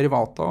du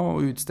derivater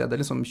og utsteder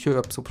liksom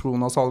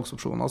kjøpsopsjoner,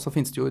 salgsopsjoner, så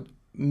finnes det jo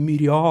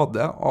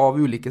myriade av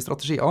ulike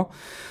strategier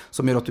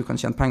som gjør at du kan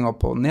tjene penger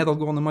på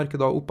nedadgående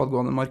markeder,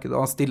 oppadgående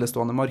markeder,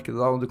 stillestående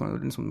markeder, og du kan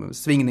liksom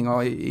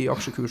svingninger i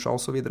aksjekurser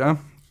og så videre.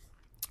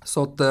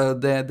 Så at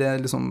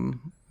det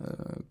liksom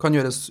kan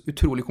gjøres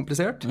utrolig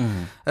komplisert,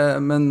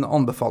 men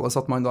anbefales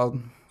at man da,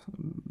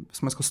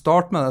 hvis man skal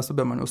starte med det, så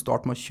bør man jo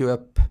starte med å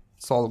kjøpe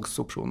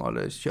salgsopsjoner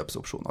eller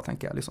kjøpsopsjoner,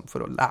 tenker jeg, liksom, for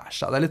å lære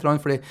seg det litt,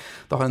 fordi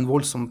det har en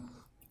voldsom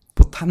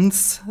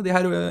potens, de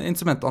her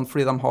instrumentene,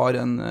 fordi de har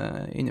en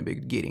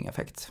innebygd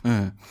giring-effekt.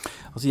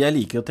 Altså, jeg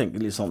liker å tenke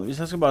litt sånn, hvis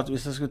jeg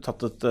skulle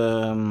tatt et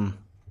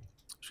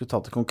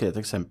konkret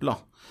eksempel, da,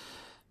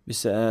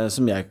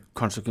 som jeg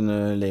kanskje kunne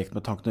lekt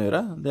med tanken å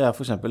gjøre, det er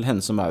for eksempel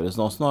Hennes & Mauritz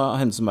nå. Nå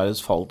har Hennes &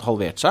 Mauritz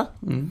halvert seg,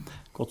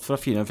 gått fra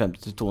 450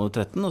 til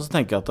 213, og så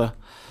tenker jeg at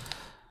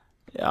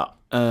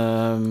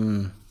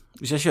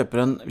hvis jeg kjøper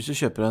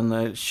en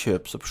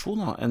kjøpsopsjon,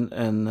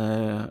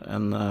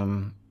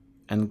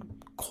 en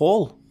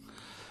call,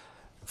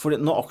 for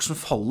når aksjen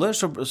faller,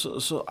 så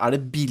er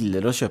det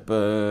billigere å kjøpe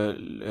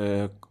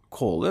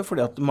caller,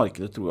 fordi at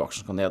markedet tror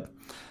aksjen skal ned.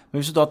 Men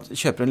hvis du da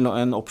kjøper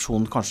en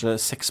opsjon kanskje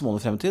 6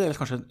 måneder frem i tid, eller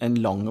kanskje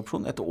en lang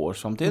opsjon, et års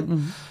frem i tid,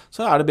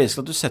 så er det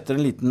basically at du setter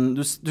en liten,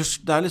 det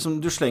er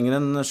liksom, du slenger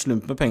en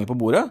slump med penger på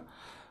bordet,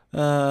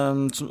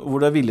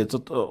 hvor du villig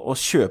til å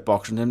kjøpe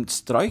aksjen til en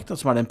strike, da,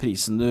 som den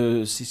prisen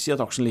du sier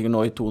at aksjen ligger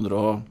nå i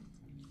 220,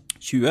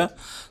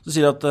 så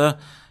sier du at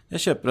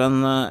jeg kjøper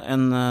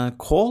en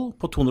call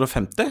på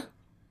 250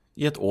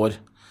 i et år.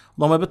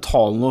 Da må jeg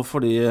betale noe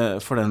for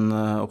den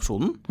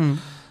opsjonen.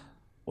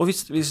 Og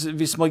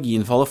hvis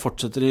marginfallet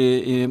fortsetter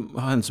i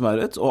Hennes &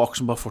 Mauritz, og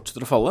aksjen bare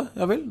fortsetter å falle,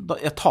 ja vel,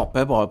 jeg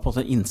taper bare på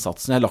den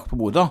innsatsen jeg har lagt på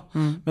bordet.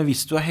 Men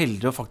hvis du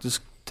heldig og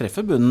faktisk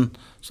treffer bunnen,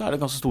 så det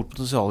ganske stort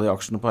potensial i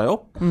aksjene på vei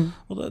opp.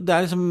 Og det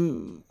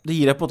det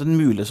gir deg på en måte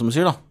en mulighet, som du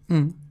sier da.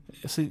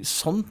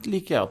 Sånt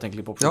liker jeg å tenke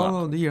litt på opsjoner.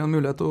 Ja, det gir en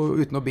mulighet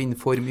uten å binde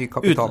for mye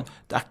kapital.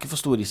 Det ikke for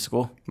stor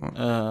risiko.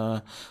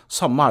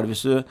 Samme det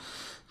hvis du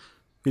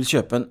vil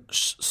kjøpe en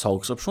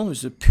salgsopsjon,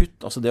 hvis du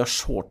altså det å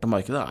shorte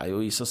markedet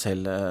jo i seg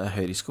selv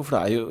høy risiko, for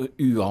det jo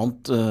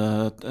uant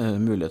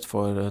mulighet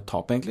for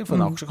tap egentlig, for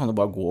en aksje kan jo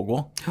bare gå og gå.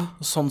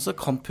 Og sånn så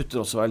kan putter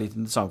også være litt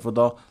interessant, for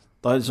da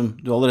liksom,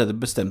 du har allerede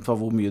bestemt for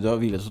hvor mye du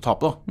har villet til å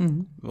tape da,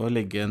 ved å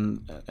legge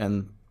en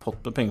pott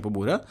med penger på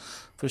bordet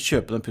for å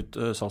kjøpe den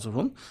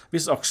salgsopsjonen.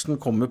 Hvis aksjen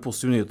kommer med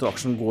positive nyheter, og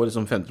aksjen går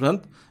liksom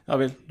 50%, ja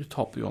vel, du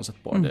taper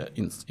uansett bare det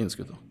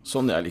innskuddet.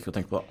 Sånn jeg liker å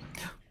tenke på da.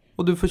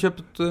 Og du får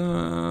kjøpt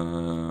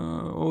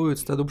og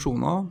utstedt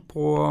opsjoner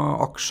på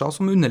aksjer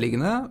som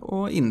underliggende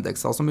og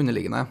indekser som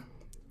underliggende.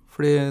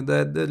 Fordi det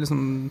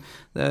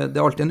er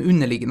alltid en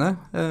underliggende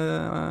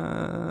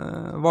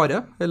vare,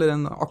 eller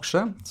en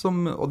aksje,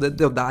 og det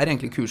jo der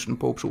egentlig kursen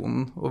på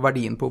opsjonen og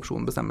verdien på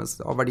opsjonen bestemmes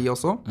av verdi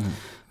også.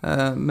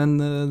 Men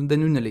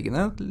den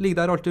underliggende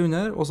ligger der alltid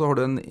under, og så har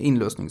du en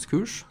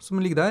innløsningskurs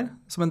som ligger der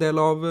som en del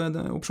av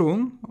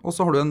opsjonen, og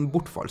så har du en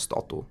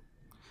bortfallsdato.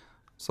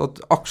 Så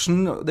at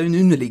aksjen, den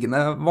underliggende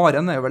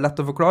varen jo vel lett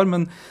å forklare,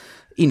 men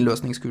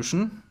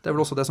innløsningskursen, det vel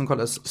også det som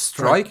kalles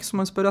strike,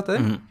 som man spør etter.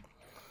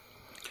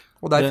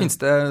 Og der finnes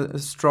det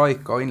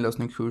strike og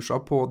innløsningskurser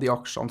på de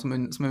aksjene som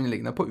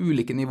underliggende på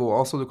ulike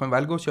nivåer, så du kan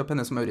velge å kjøpe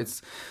Hennes & Mauritz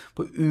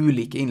på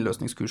ulike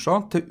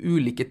innløsningskurser til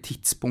ulike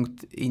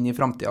tidspunkt inn i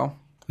fremtiden.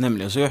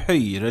 Nemlig, så jo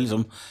høyere,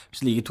 liksom,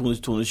 hvis det ligger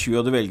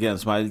 220, og du velger en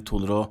som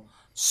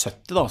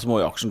 270 da, så må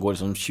jo aksjen gå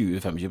liksom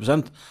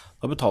 20-25%,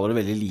 da betaler du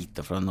veldig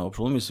lite for denne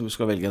opsjonen. Hvis du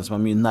skal velge en som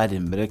mye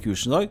nærmere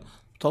kursen i dag,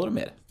 betaler du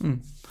mer.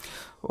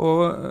 Og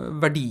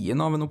verdien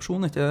av en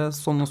opsjon ikke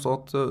sånn også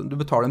at du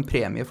betaler en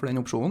premie for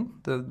den opsjonen,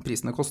 det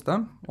prisen det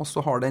koster, og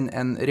så har den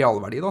en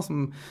realverdi da,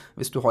 som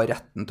hvis du har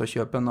retten til å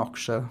kjøpe en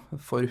aksje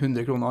for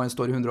 100 kroner, den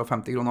står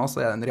 150 kroner,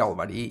 så det en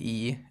realverdi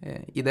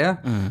i det.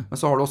 Men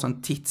så har du også en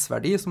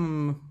tidsverdi som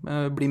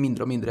blir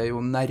mindre og mindre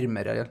jo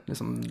nærmere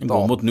liksom,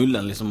 går mot null,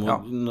 liksom,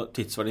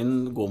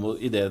 tidsverdien går mot,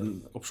 i det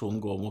opsjonen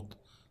går mot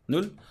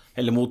null,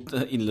 eller mot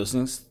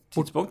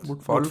innløsningstidspunkt.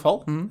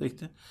 Bortfall.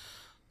 Riktig.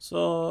 Så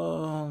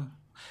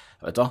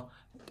jeg vet da,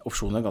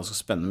 opsjonen ganske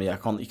spennende, men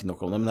jeg kan ikke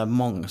nok om det, men det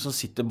mange som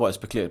sitter bare og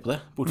spekulerer på det.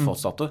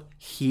 Bortfallsdato.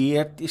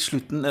 Helt i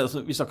slutten,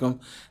 altså, vi snakker om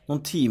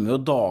noen timer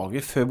og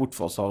dager før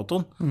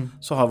bortfallsdatoen,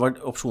 så har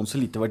opsjonen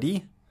så lite verdi,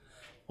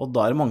 og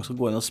da det mange som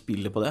går inn og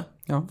spiller på det.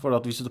 For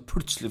at hvis du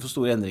plutselig får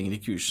store endringer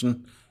i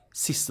kursen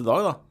siste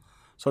dag da,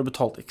 så har du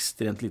betalt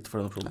ekstremt lite for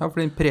den opsjonen. Ja, for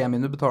den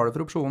premien du betaler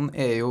for opsjonen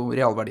jo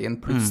realverdien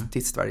pluss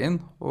tidsverdien,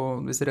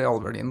 og hvis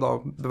realverdien da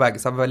beveger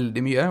seg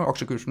veldig mye, og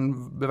aksjekursen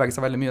beveger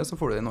seg veldig mye, så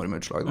får du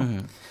enorme utslag da.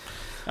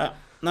 Ja,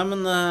 nei,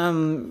 men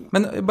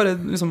bare,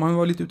 liksom, han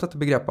var litt ute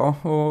etter begreper,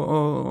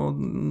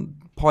 og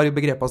par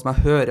begreper som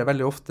jeg hører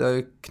veldig ofte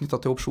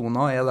knyttet til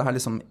opsjoner, det her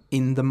liksom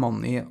in the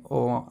money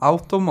og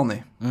out of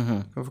money.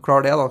 Kan du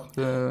forklare det da?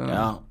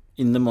 Ja,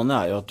 in the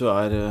money jo at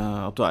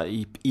du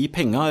i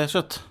penger, rett og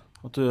slett.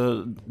 At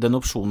den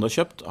opsjonen du har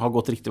kjøpt har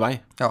gått riktig vei.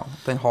 Ja,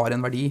 den har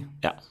en verdi.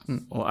 Ja,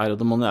 og out of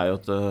the money jo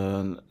at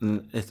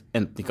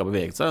enten ikke har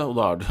beveget seg, og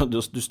da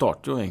du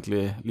starter jo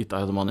egentlig litt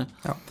out of the money.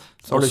 Ja,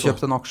 så har du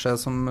kjøpt en aksje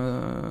som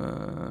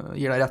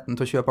gir deg retten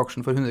til å kjøpe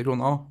aksjen for 100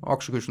 kroner, og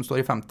aksjekursen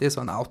står i 50,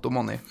 så out of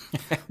money.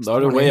 Da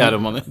du way out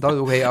of money. Da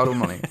du way out of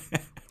money.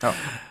 Ja.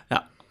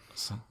 Ja.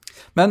 Så.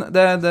 Men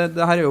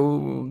det her jo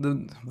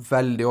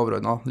veldig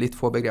overordnet, litt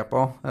få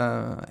begreper.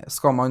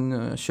 Skal man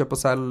kjøpe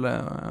og selge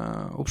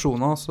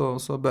opsjoner,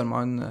 så bør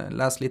man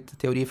lese litt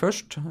teori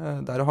først.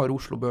 Der har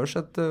Oslo Børs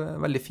et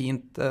veldig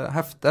fint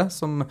hefte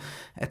som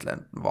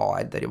hva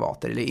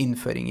derivater, eller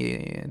innføring i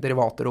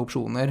derivater og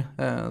opsjoner,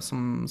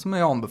 som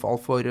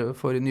anbefalt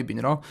for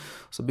nybegynnere.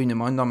 Så begynner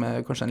man da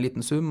med kanskje en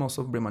liten sum, og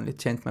så blir man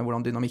litt kjent med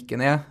hvordan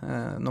dynamikken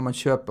når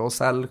man kjøper og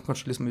selger,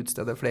 kanskje liksom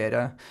utsteder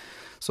flere,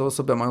 så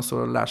bør man også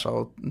lære seg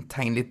å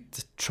tegne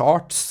litt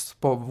charts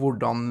på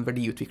hvordan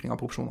verdiutviklingen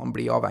på opsjonene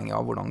blir avhengig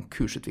av hvordan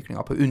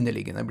kursutviklingen på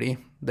underliggende blir.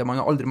 Det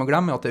man aldri må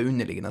glemme at det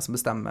underliggende som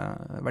bestemmer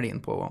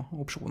verdien på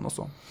opsjonen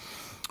også.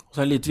 Og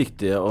så det litt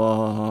viktig,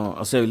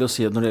 altså jeg vil jo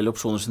si at når det gjelder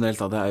opsjoner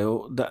generelt,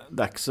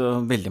 det ikke så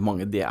veldig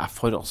mange det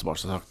for, altså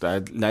bare så sagt.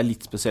 Det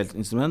litt spesielt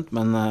instrument,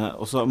 men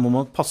også må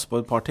man passe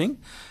på et par ting.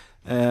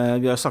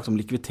 Vi har sagt om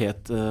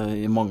likviditet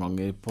i mange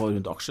ganger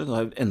rundt aksjer,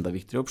 det enda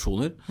viktigere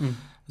opsjoner.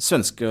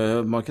 Svenske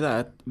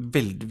markedet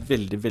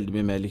veldig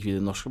mye mer likvide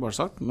enn norske, bare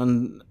sagt,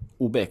 men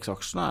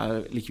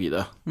OBX-aksjene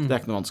likvide.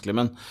 Det ikke noe vanskelig,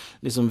 men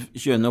liksom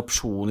kjøre en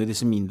opsjon i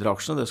disse mindre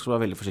aksjene, det skal du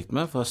være veldig forsiktig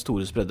med, for det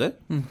store spredder.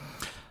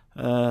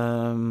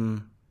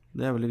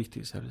 Det veldig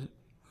viktig, jeg vil si.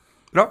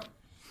 Bra.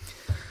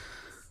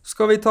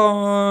 Skal vi gå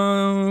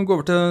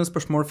over til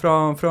spørsmål fra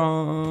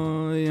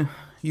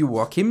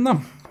Joakim, da,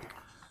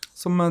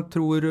 som jeg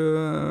tror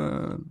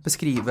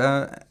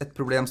beskriver et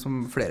problem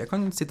som flere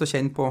kan sitte og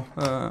kjenne på,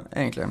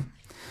 egentlig.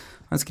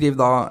 Han skriver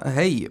da,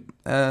 hei,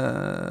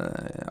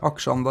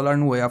 aksjehandel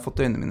noe jeg har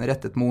fått øynene mine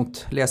rettet mot.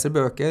 Leser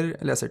bøker,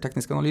 leser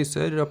tekniske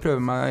analyser, og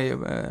prøver meg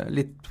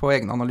litt på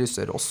egne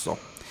analyser også.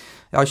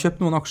 Jeg har kjøpt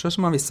noen aksjer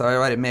som har vist seg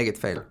å være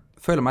meget feil.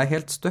 Føler meg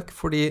helt støkk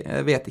fordi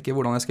jeg vet ikke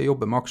hvordan jeg skal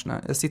jobbe med aksjene.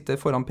 Jeg sitter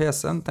foran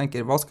PC-en,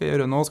 tenker hva skal jeg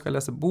gjøre nå? Skal jeg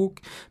lese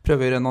bok? Prøve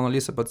å gjøre en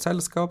analyse på et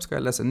selskap? Skal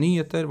jeg lese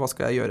nyheter? Hva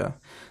skal jeg gjøre?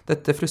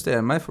 Dette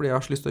frustrerer meg fordi jeg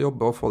har så lyst til å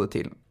jobbe og få det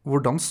til.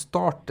 Hvordan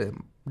starter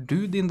du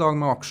din dag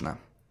med aksjene?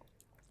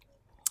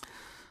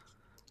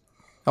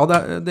 Ja,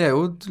 det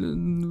jo et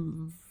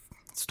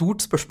stort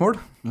spørsmål.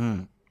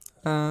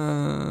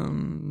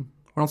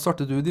 Hvordan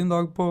starter du din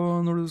dag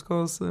når du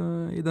skal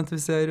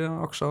identifisere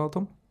aksjer,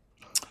 Tom?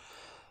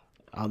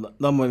 Ja,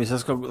 da må jeg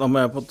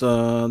på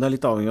det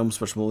litt avhengig om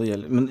spørsmålet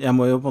gjelder, men jeg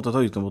må jo på en måte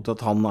ta utgangspunkt i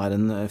at han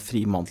en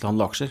fri mann til å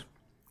handle aksjer.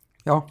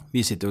 Ja.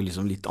 Vi sitter jo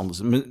liksom litt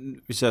annerledes, men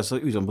hvis jeg så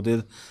utgangspunkt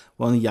i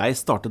hvordan jeg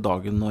starter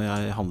dagen når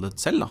jeg handlet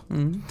selv da.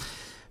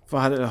 For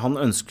han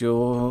ønsker jo,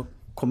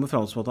 kommer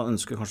frem som at han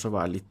ønsker kanskje å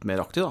være litt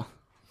mer aktiv da.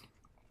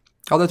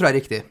 Ja, det tror jeg er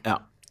riktig. Ja.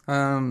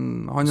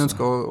 Han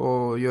ønsker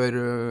å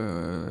gjøre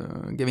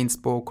gevinst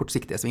på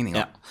kortsiktige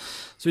svingninger. Ja.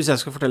 Så hvis jeg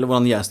skal fortelle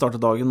hvordan jeg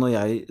startet dagen når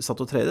jeg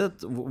satt og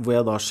tradet, hvor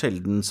jeg da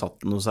sjelden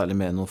satt noe særlig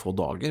mer enn noen få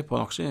dager på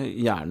en aksje,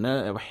 gjerne,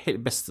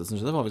 beste som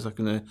skjedde var hvis jeg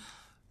kunne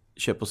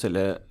kjøpe og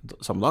selge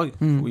samme dag,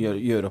 og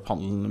gjøre opp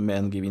handelen med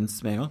en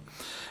gevinst med en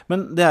gang.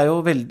 Men det jo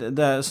veldig,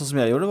 sånn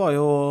som jeg gjorde, det var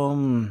jo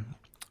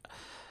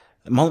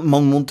man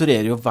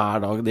monitorerer jo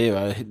hver dag,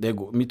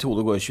 mitt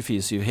hode går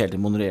 24/7 hele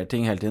tiden, monitorerer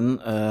ting hele tiden.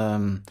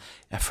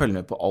 Jeg følger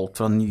med på alt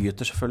fra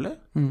nyheter selvfølgelig,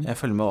 jeg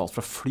følger med på alt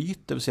fra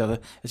flyt, det vil si at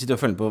jeg sitter og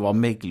følger med på hva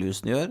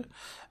meglerhusene gjør.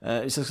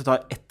 Hvis jeg skal ta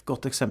et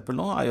godt eksempel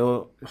nå,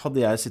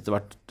 hadde jeg sittet og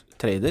vært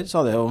trader, så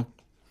hadde jeg jo,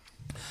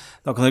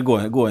 da kan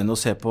dere gå inn og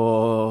se på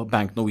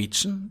Bank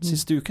Norwegian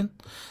siste uken,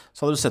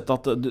 så hadde du sett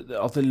at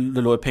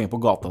det lå penger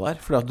på gata der,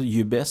 fordi at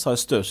UBS har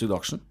støvsugd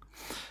aksjen.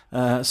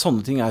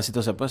 Sånne ting jeg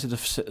sitter og ser på. Jeg sitter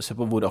og ser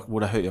på hvor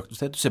det høy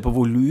aktivitet. Du ser på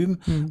volum.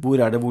 Hvor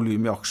det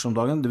volum i aksjer om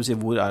dagen? Det vil si,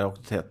 hvor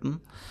aktiviteten?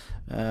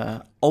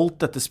 Alt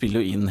dette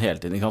spiller jo inn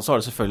hele tiden. Så har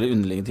det selvfølgelig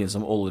underliggende ting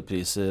som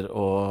oljepriser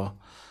og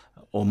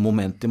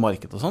moment i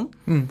markedet og sånn.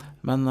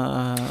 Men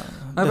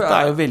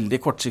dette jo veldig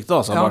kortsiktig,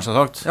 altså, bare så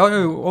sagt. Ja,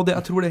 og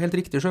jeg tror det helt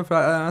riktig selv, for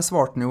jeg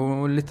svarte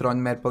jo litt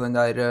mer på den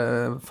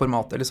der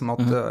formatet, liksom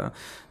at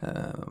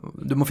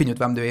du må finne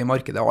ut hvem du i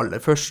markedet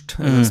aller først.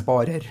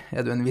 Sparer,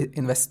 du en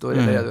investor,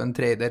 eller du en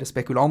trader,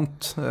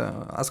 spekulant?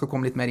 Jeg skal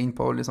komme litt mer inn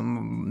på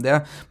liksom det.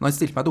 Men han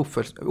stilte meg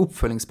et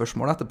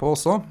oppfølgingsspørsmål etterpå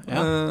også,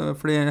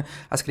 fordi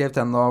jeg skrev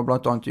til henne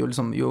blant annet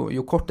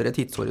jo kortere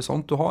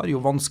tidshorisont du har,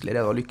 jo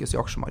vanskeligere det å lykkes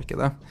i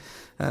aksjemarkedet.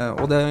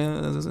 Og det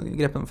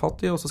grep han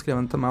fatt i, og så skrev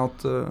han til meg at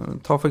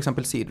ta for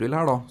eksempel Seadrill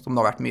her da, som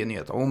det har vært mye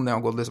nyheter om. Det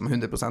har gått liksom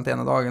 100%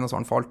 ene dagen, og så har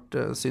han falt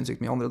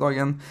sinnssykt mye andre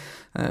dagen.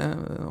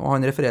 Og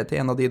han refererer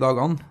til en av de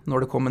dagene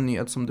når det kom en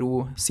nyhet som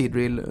dro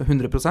Seadrill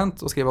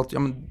 100%, og skrev at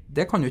ja, men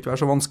det kan jo ikke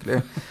være så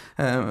vanskelig.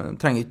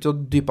 Trenger ikke å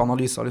dype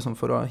analyser liksom,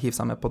 for å hive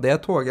seg med på det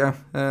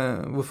toget.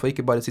 Hvorfor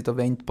ikke bare sitte og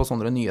vente på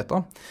sånne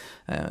nyheter?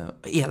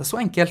 Det så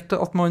enkelt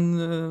at man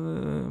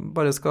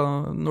bare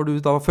skal, når du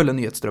da følger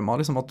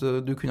nyhetsstrømmer, liksom, at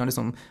du kunne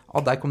liksom,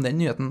 der kom den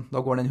nyheten, da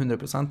går den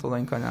 100%, og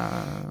den kan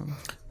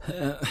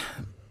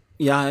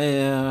jeg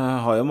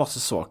har jo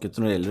masse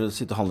svakheter når det gjelder å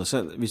sitte og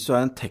handle. Hvis du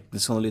en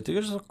teknisk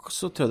analytiker,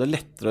 så tror jeg det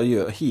lettere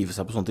å hive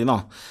seg på sånne ting da.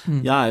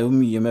 Jeg jo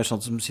mye mer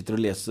sånn som sitter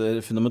og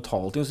leser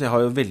fundamentale ting, så jeg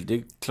har jo veldig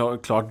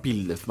klart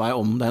bilde for meg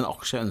om det en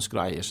aksje jeg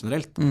ønsker å eie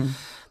generelt.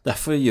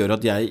 Derfor gjør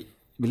at jeg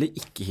ville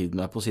ikke hive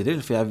meg på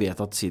Seadrill, for jeg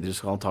vet at Seadrill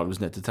skal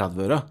antageligvis ned til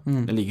 30 øre.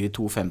 Den ligger i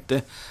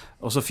 2,50.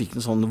 Og så fikk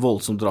den sånn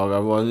voldsomt drag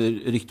av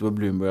rykte på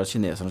Bloomberg at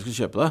kineserne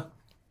skulle kjøpe det.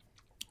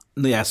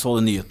 Når jeg så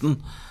den nyheten,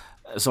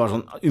 så var det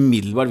sånn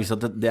umiddelbart visst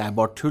at det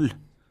bare tull.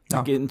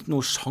 Det ikke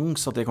noe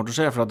sjans at det kommer til å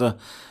skje, for at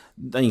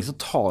det ingen som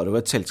tar over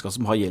et selskap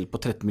som har gjeld på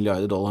 $13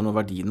 milliarder når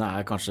verdiene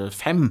kanskje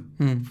 5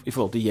 i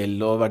forhold til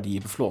gjeld og verdi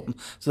på flåten.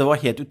 Så det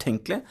var helt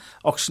utenkelig.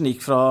 Aksjen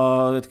gikk fra,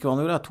 vet ikke hva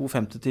han gjorde,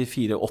 2,50 til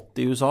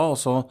 4,80 i USA,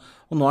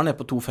 og nå den nede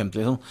på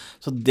 2,50 liksom.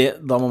 Så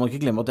da må man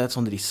ikke glemme at det et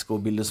sånn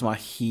risikobilde som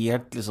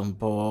helt liksom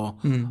på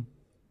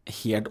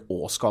helt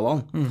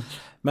å-skalaen.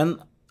 Men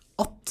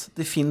at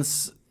det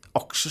finnes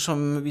aksjer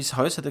som, vi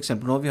har jo sett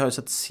eksempler nå, vi har jo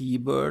sett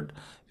Seabird,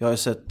 vi har jo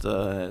sett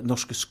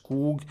Norske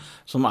Skog,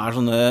 som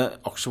sånne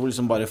aksjer hvor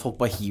liksom folk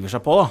bare hiver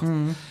seg på da.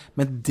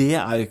 Men det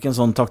jo ikke en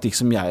sånn taktikk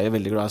som jeg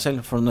veldig glad i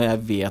selv, for når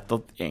jeg vet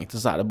at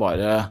egentlig så det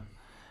bare,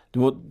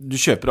 du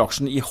kjøper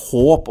aksjen i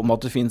håp om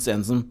at det finnes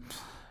en som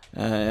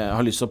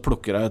har lyst til å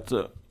plukke deg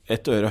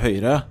et øre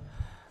høyere,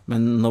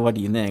 men når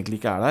verdiene egentlig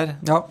ikke der.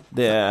 Ja,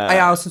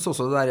 jeg synes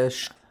også det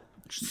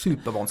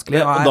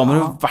supervanskelig. Og da må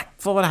du i hvert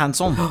fall være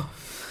hands-on.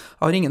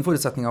 Jeg har ingen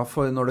forutsetninger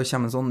for når det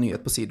kommer en sånn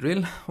nyhet på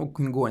Seadrill, og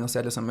kunne gå inn og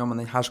se liksom, ja, men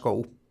den her skal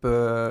opp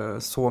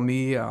opp så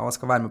mye, og jeg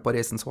skal være med på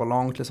reisen så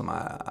langt, liksom,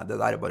 det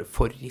der bare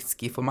for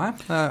risky for meg,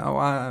 og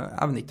jeg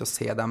evner ikke å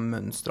se de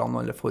mønstrene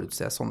eller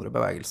forutse sånne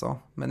bevegelser.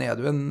 Men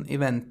du en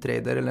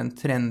event-trader eller en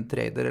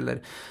trend-trader,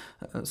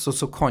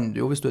 så kan du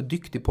jo, hvis du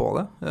dyktig på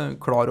det,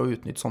 klare å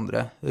utnytte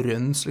sånne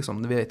runs, liksom.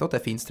 Vi vet at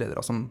det finnes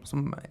tradere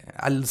som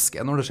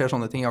elsker når det skjer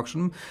sånne ting i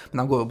aksjen,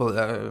 men de går jo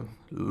både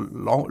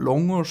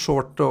long og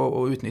short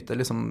og utnytter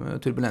liksom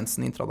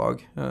turbulensen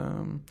intradag.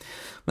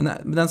 Men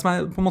den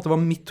som på en måte var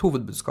mitt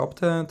hovedbudskap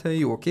til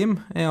Joakim,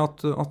 at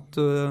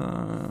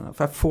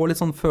for jeg får litt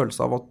sånn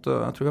følelse av at,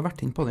 jeg tror jeg har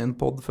vært inn på det i en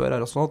podd før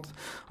her også,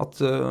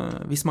 at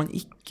hvis man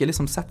ikke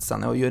liksom setter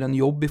seg ned og gjør en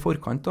jobb i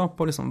forkant da,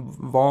 på liksom,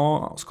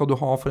 hva skal du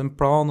ha for en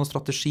plan og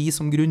strategi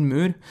som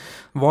grunnmur,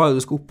 hva det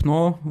du skal oppnå,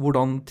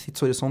 hvordan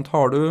tidshorisont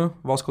har du,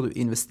 hva skal du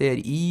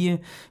investere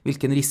i,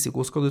 hvilken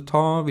risiko skal du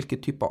ta,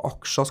 hvilke typer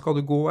aksjer skal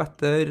du gå etter,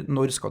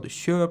 når skal du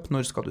kjøpe,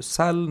 når skal du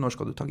selge, når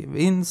skal du ta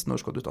gevinst,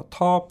 når skal du ta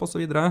tap og så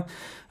videre.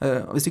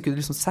 Hvis du ikke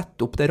liksom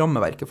setter opp det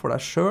rammeverket for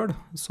deg selv,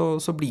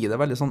 så blir det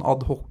veldig sånn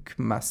ad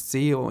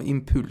hoc-messig og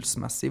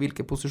impulsmessig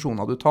hvilke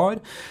posisjoner du tar.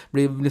 Det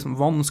blir liksom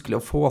vanskelig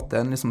å få til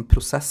en liksom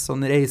prosess og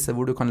en reise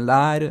hvor du kan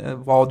lære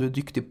hva du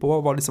dyktig på,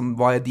 hva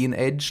din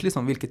edge,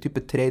 liksom, hvilke type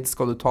trade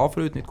skal du ta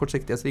for å utnytte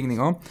kortsiktige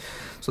svingninger.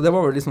 Så det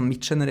var vel liksom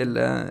mitt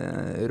generelle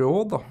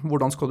råd da.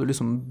 Hvordan skal du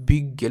liksom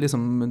bygge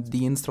liksom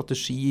din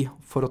strategi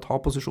for å ta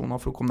posisjoner,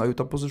 for å komme deg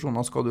ut av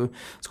posisjoner? Skal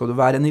du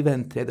være en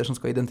event-trader som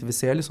skal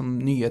identifisere liksom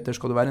nyheter?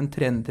 Skal du være en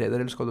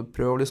trend-trader, eller skal du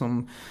prøve å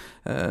liksom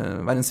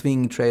være en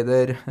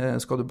swing-trader?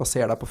 Skal du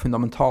basere deg på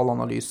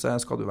fundamentalanalyse?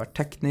 Skal du være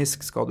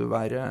teknisk? Skal du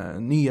være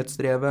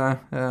nyhetsdrevet?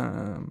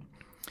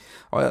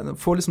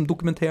 Få liksom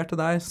dokumentert det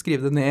der,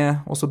 skriv det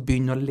ned, og så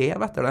begynne å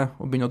leve etter det,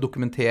 og begynne å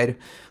dokumentere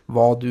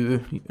hva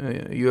du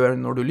gjør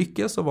når du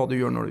lykkes, og hva du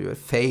gjør når du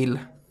gjør feil.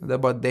 Det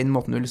bare den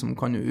måten du liksom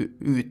kan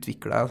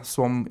utvikle deg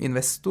som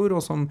investor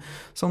og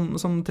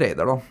som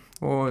trader da.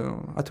 Og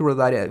jeg tror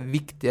det der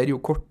viktigere jo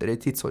kortere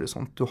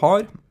tidshorisont du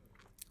har.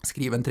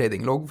 Skriv en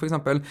tradinglogg for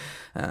eksempel,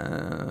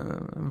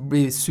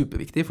 blir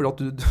superviktig, for at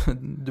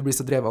du blir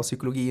så drevet av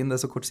psykologien, det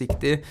så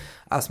kortsiktig.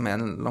 Jeg som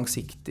en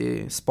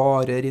langsiktig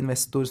sparer,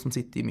 investor som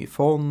sitter i mye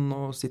fond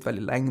og sitter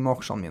veldig lenge med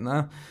aksjene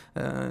mine,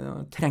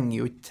 trenger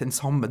jo ikke den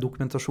samme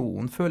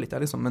dokumentasjonen, føler ikke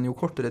jeg liksom, men jo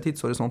kortere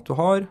tidshorisont du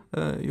har,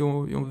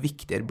 jo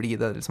viktigere blir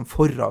det liksom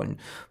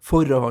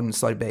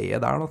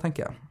forhåndsarbeidet der da,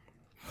 tenker jeg.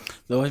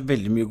 Det var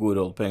veldig mye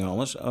gode råd på en gang,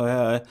 Anders, og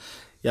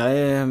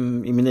jeg,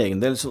 i min egen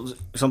del,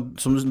 som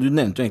du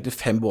nevnte jo egentlig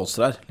 5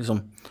 båser her,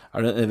 liksom,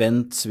 det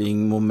event,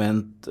 sving,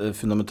 moment,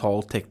 fundamental,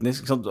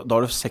 teknisk, da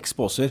har du 6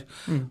 båser.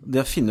 Det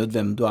å finne ut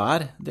hvem du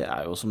det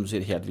jo, som du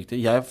sier, helt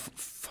viktig. Jeg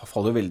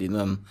faller jo veldig inn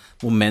i den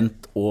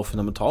moment og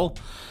fundamental,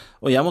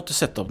 og jeg måtte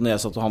sette opp når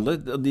jeg satt og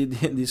handlet,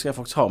 de skal jeg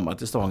faktisk ha med meg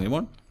til Stavanger i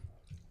morgen.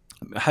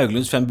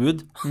 Hauglunds 5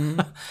 bud.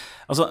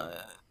 Altså,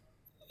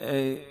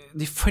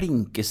 de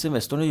flinkeste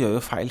investorene gjør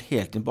jo feil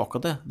helt inn på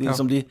akkurat det.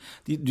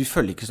 De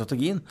følger ikke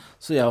strategien.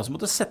 Så jeg også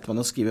måtte sette meg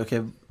ned og skrive, ok,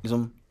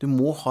 liksom, du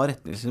må ha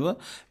retningslinjer.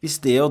 Hvis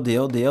det og det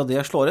og det og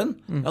det slår inn,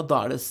 ja,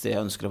 da det et sted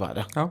jeg ønsker å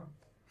være.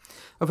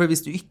 Ja, for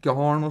hvis du ikke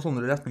har noen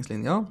sånne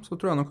retningslinjer, så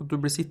tror jeg nok at du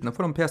blir sittende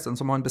foran PC-en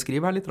som han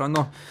beskriver her litt,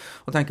 da,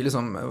 og tenker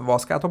liksom, hva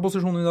skal jeg ta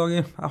posisjon i dag i?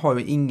 Jeg har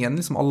jo ingen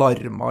liksom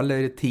alarmer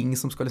eller ting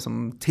som skal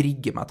liksom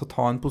trigge meg til å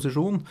ta en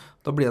posisjon.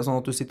 Da blir det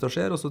sånn at du sitter og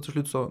ser, og så til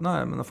slutt så,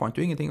 nei, men jeg fant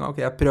jo ingenting. Ok,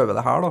 jeg prøver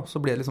det her da.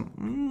 Så blir det liksom,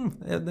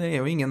 det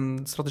jo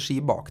ingen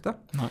strategi bak det.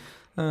 Nei.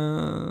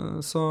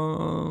 Så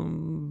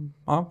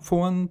ja,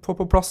 få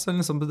på plass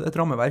liksom, et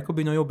rammeverk og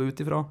begynne å jobbe ut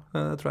ifra.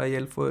 Det tror jeg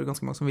gjelder for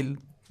ganske mange som vil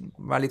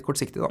være litt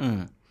kortsiktig da.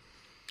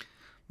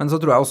 Men så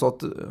tror jeg også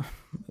at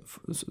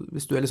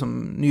hvis du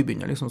liksom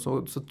nybegynner, liksom, så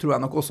tror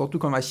jeg nok også at du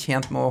kan være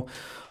tjent med å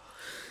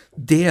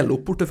dele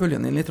opp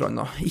porteføljen din litt,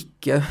 da.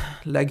 Ikke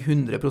legg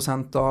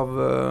 100% av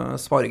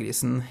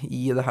svaregrisen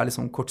i det her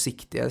liksom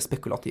kortsiktige,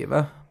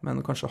 spekulative,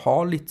 men kanskje ha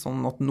litt sånn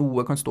at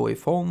noe kan stå i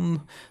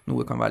fond,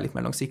 noe kan være litt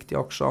mer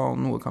langsiktige aksjer,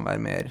 og noe kan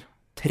være mer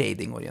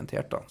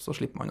tradingorientert, da. Så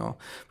slipper man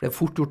for det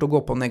fort gjort å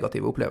gå på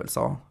negative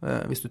opplevelser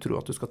hvis du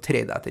tror at du skal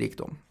trade etter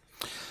rikdom.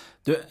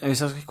 Du, hvis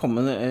jeg skal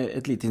komme med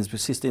et lite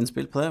siste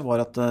innspill på det, var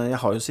at jeg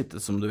har jo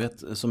sittet, som du vet,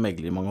 som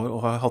megler i mange år,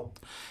 og har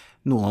hatt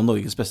noen av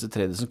Norges beste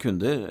tradere som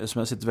kunder, som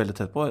jeg sitter veldig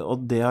tett på,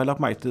 og det jeg har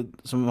lagt merke til,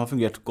 som har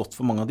fungert godt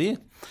for mange av de,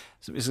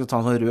 så vi skal ta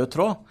en rød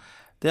tråd,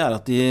 det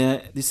at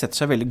de setter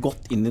seg veldig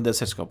godt inn i det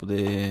selskapet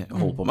de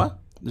holder på med.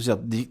 Du sier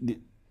at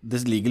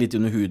det ligger litt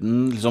under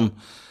huden, liksom,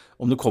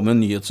 om det kommer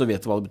en nyhet, så vet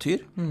du hva det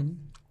betyr.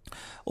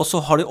 Og så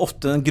har de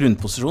ofte en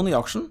grunnposisjon i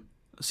aksjen.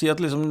 Si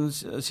at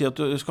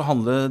du skal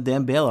handle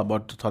DNB, da,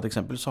 bare ta et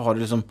eksempel, så har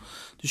du liksom,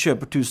 du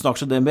kjøper 1000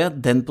 aksjer DNB,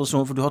 den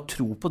posisjonen, for du har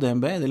tro på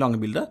DNB i det lange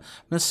bildet,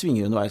 men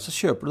svinger underveis, så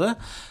kjøper du det.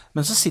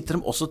 Men så sitter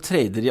de også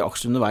trader i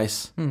aksjer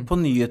underveis, på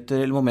nyheter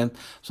eller moment,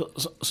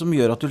 som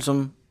gjør at du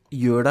liksom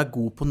gjør deg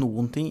god på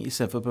noen ting, i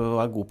stedet for å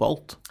være god på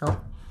alt. Ja,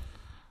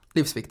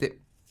 livsviktig.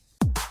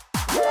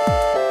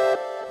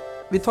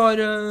 Vi tar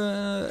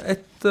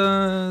et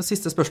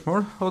siste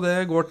spørsmål, og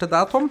det går til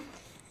deg, Tom.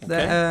 Det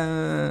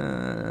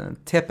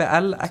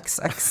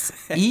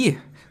TPLXXI.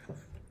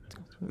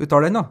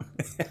 Uttar den da.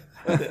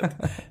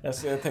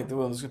 Jeg tenkte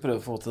hvordan du skulle prøve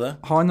å få til det.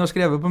 Han har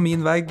skrevet på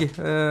min vegg,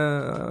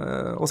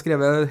 og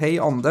skrevet «Hei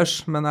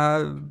Anders», men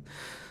jeg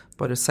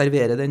bare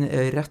serverer den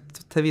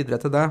rett til videre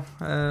til deg.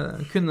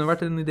 Kunne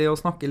vært en idé å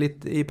snakke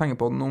litt i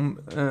pengepodden om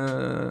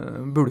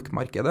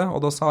bulkmarkedet,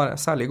 og da sa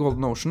jeg særlig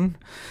Golden Ocean.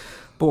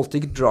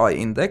 Baltic Dry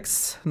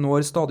Index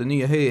når stadig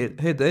nye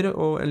høyder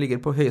og ligger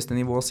på høyeste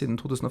nivå siden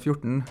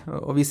 2014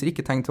 og viser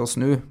ikke tegn til å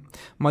snu.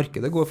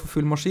 Markedet går for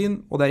full maskin,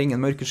 og det er ingen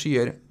mørke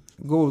skyer.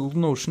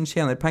 Golden Ocean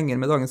tjener penger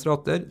med dagens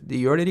rater,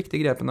 de gjør de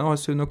riktige grepene og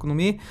har sunn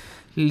økonomi,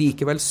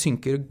 likevel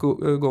synker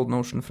Golden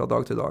Ocean fra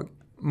dag til dag.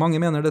 Mange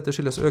mener dette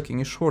skyldes øking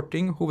i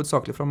shorting,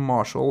 hovedsakelig fra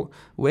Marshall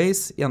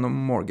Wace gjennom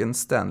Morgan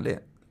Stanley.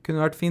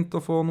 Kunne vært fint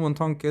å få noen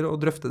tanker og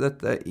drøfte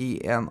dette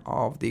i en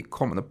av de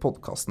kommende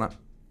podcastene.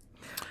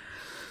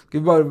 Skal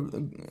vi bare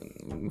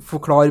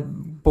forklare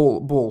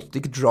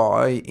Baltic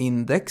Dry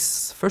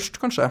Index først,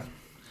 kanskje?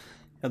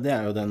 Ja, det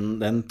er jo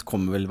den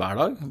kommer vel hver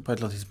dag, på et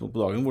eller annet tidspunkt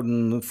på dagen, hvor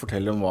den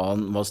forteller om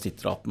hva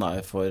snittraten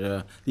er for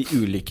de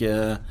ulike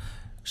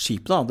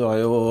skipene. Du har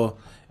jo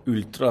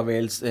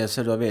Ultravels, du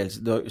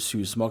har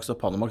Suezmax og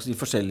Panamax, de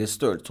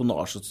forskjellige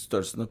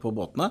tonnasjestørrelsene på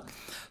båtene,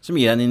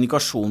 som gir en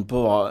indikasjon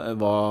på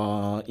hva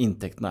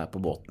inntektene er på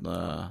båtene.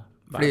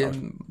 Fordi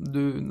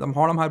de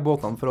har de her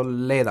båtene for å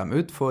leie dem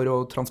ut, for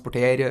å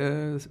transportere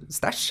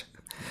stæsj.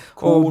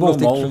 Og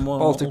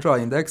Baltic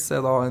Dry Index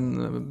er da en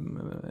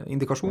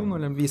indikasjon,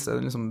 eller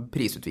viser liksom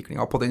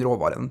prisutviklingen på den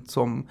råvaren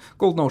som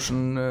Golden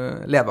Ocean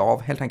lever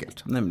av, helt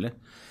enkelt. Nemlig.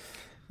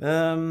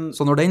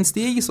 Så når den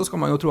stiger, så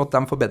skal man jo tro at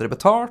de får bedre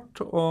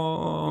betalt,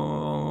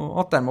 og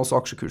at dermed også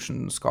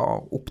aksjekursen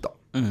skal opp da.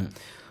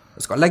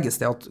 Det skal legges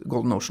til at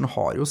Golden Ocean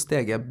har jo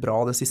steget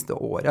bra det siste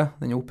året.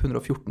 Den er opp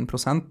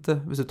 114%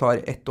 hvis du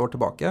tar ett år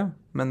tilbake,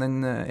 men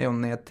den er jo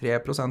ned 3%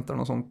 eller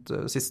noe sånt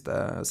de siste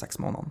 6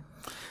 månedene.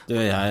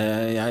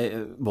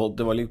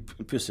 Det var litt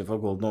pussig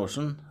for Golden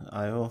Ocean,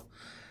 er jo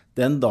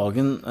den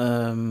dagen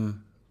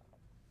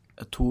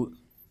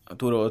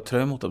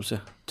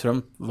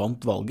Trump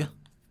vant valget,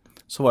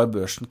 så var jo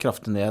børsen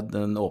kraftig ned,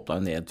 den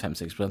åpnet ned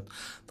 5-6%.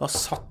 Da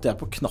satt jeg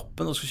på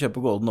knappen og skulle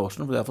kjøpe Golden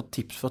Ocean, fordi jeg har fått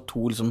tips fra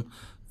 2 liksom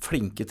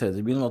flinke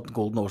tredjebyen om at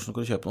Golden Ocean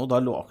kunne kjøpe noe. Da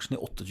lå aksjen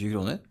i 28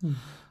 kroner.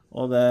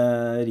 Og det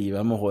river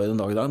jeg med hår den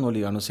dag i dag. Nå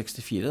ligger den i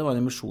 64. Det var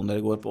en emisjon der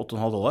i går på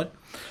 $8,5.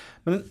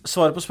 Men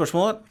svaret på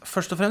spørsmålet,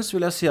 først og fremst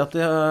vil jeg si at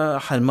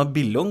Herman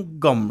Billung,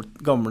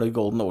 gamle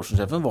Golden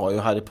Ocean-sjefen, var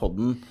jo her i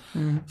podden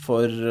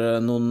for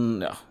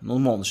noen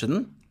måneder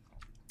siden.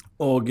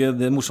 Og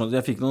det morsomt,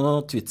 jeg fikk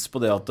noen tweets på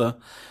det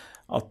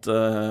at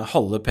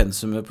halve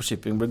pensumet på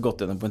shipping ble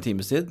gått gjennom på en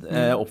times tid.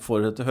 Jeg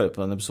oppfordret til å høre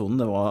på den episoden.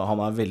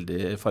 Han er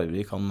veldig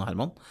farverik, han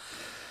Herman.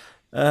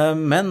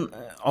 Men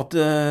at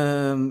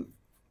når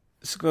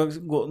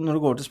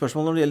det går til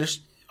spørsmål når det gjelder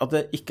at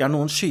det ikke er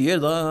noen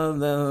skyer,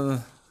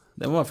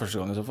 det må være første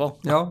gang i så fall.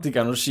 Ja. At det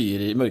ikke er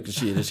noen mørke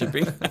skyer i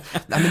shipping.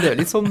 Nei, men det er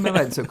litt sånn med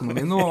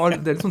verdensøkonomien, og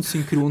det er litt sånn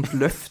synkront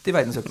løft i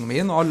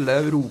verdensøkonomien, og alle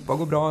Europa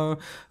går bra,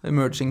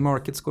 emerging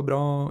markets går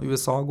bra,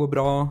 USA går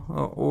bra,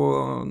 og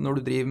når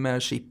du driver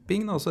med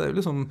shipping, da, så er det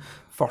liksom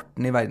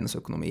farten i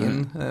verdensøkonomien,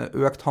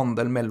 økt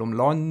handel mellom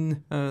land,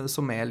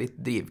 som er litt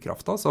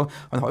drivkrafta, så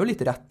han har jo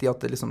litt rett i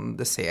at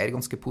det ser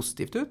ganske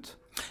positivt ut.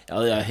 Ja,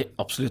 det er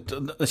absolutt.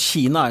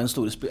 Kina er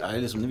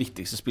liksom den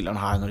viktigste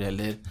spilleren her når det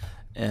gjelder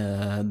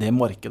det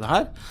markedet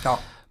her. Ja.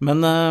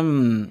 Men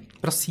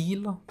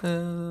Brasil da?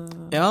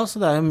 Ja, så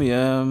det er jo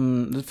mye,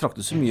 det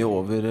fraktes jo mye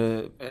over,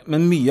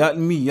 men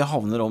mye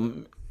havner om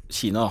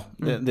Kina.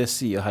 Det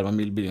sier Herman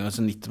Billung,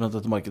 altså 90% av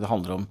dette markedet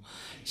handler om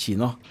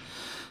Kina.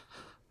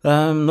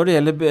 Når det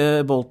gjelder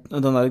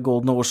den der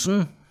Golden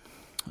Ocean,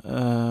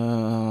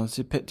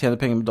 tjener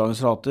penger med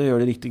dagens rate,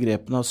 gjør de riktige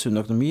grepene, har sunn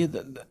økonomi.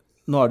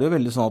 Nå er det jo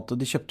veldig sånn at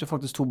de kjøpte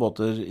faktisk 2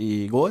 båter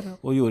i går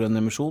og gjorde en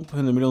emisjon på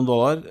 $100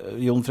 millioner.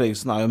 Jon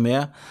Fredriksen er jo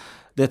med.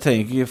 Det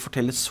trenger ikke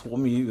fortelle så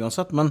mye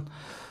uansett, men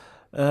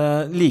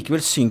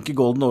likevel synker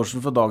Golden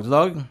Ocean fra dag til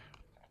dag.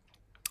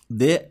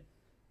 Det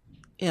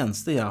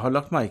eneste jeg har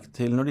lagt merke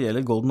til når det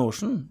gjelder Golden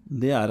Ocean,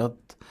 det er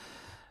at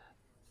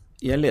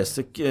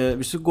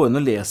hvis du går inn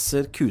og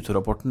leser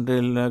Q2-rapporten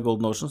til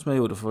Golden Ocean, som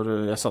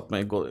jeg satt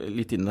meg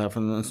litt inn her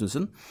for en stund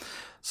siden,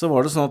 så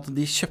var det sånn at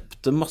de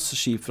kjøpte masse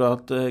skip fra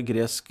et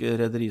gresk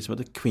rederi som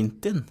heter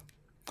Quintin.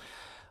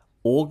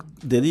 Og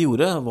det de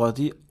gjorde var at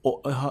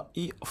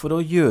for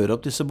å gjøre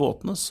opp disse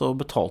båtene, så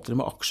betalte de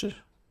med aksjer.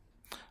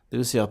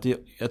 Det vil si at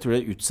jeg tror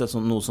det utsatt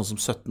noe sånn som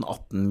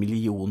 17-18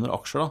 millioner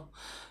aksjer da.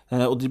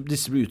 Og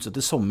disse ble utsatt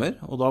i sommer,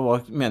 og da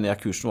mener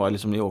jeg kursen var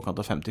liksom i overkant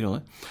av 50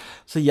 kroner.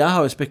 Så jeg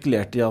har jo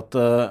spekulert i at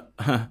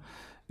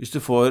hvis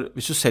du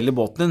selger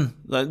båten din,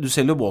 du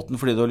selger jo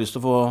båten fordi du har lyst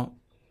til å få,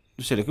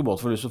 du selger ikke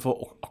båten fordi du har lyst til å få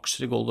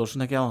aksjer i Golden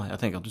Ocean, tenker jeg. Jeg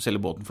tenker at du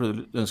selger båten fordi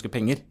du ønsker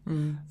penger.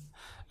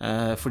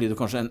 Fordi du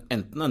kanskje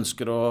enten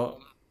ønsker å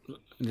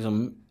liksom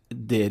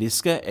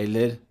deriske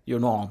eller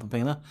gjøre noe annet med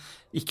pengene.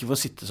 Ikke for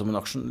å sitte som en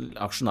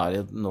aksjonær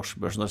i et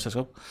norsk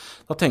børsselskap.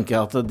 Da tenker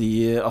jeg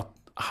at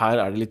her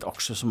er det litt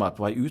aksjer som er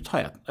på vei ut,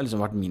 har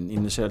liksom vært min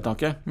initielle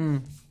tanke.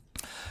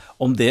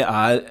 Om det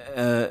er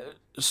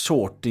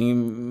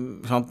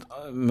shorting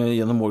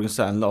gjennom Morgan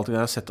Stanley, alt jeg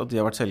har sett at de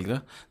har vært selgere,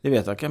 det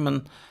vet jeg ikke,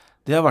 men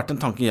det har vært en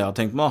tanke jeg har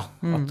tenkt meg,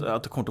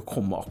 at det kommer til å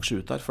komme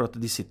aksjer ut der, for at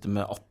de sitter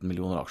med 18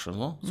 millioner aksjer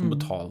nå, som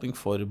betaling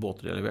for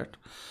båter de har levert.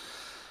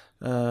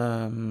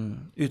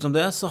 Utenom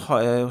det så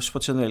har jeg jo på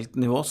et generelt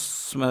nivå,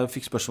 som jeg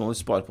fikk spørsmål i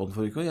Sparepodden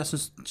forrige uke, jeg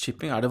synes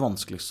shipping er det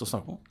vanskeligste å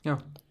snakke om. Ja.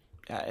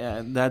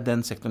 Det er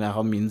den sektoren jeg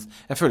har minst,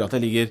 jeg føler at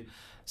jeg ligger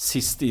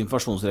sist i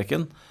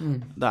inflasjonsrekken.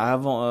 Det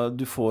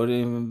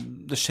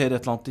skjer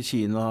et eller annet i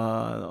Kina,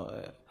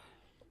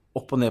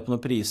 opp og ned på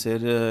noen priser,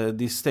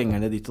 de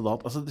stenger ned ditt og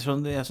datt. Altså, jeg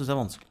synes det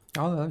er vanskelig.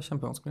 Ja, det er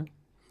kjempevanskelig.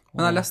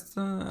 Men jeg leste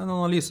en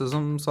analyse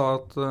som sa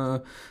at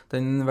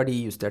den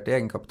verdijusterte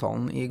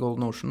egenkapitalen i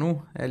Golden Ocean nå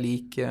er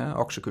lik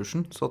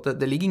aksjekursen, så at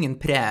det ligger ingen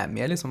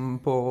premie liksom,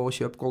 på å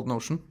kjøpe Golden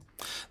Ocean.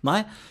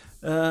 Nei,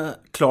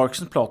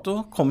 Clarkson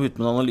Plato kom ut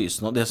med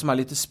analysen, og det som er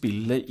litt i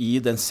spillet i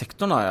den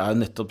sektoren er jo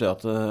nettopp det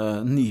at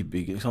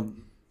nybygger, liksom,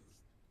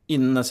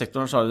 innen den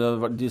sektoren så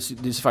har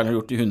disse feilene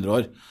gjort i 100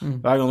 år.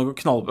 Hver gang det går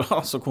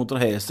knallbra, så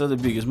kontraheres det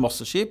bygges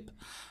masse skip,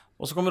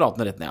 og så kommer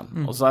ratene rett ned.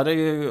 Og så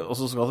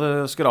skal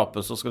det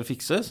skrapes, og skal det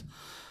fikses,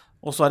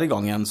 og så er det i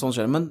gang igjen, sånn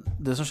skjer det. Men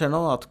det som skjer nå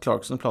er at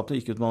Clarkson Plato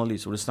gikk ut med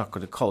analyse hvor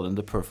de kaller den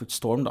the perfect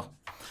storm da.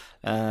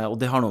 Og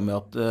det har noe med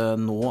at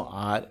nå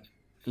er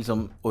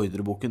liksom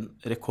ordreboken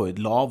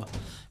rekordlav.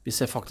 Vi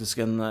ser faktisk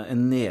en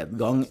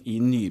nedgang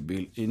i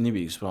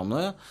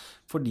nybyggsprogrammene,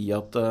 fordi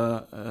at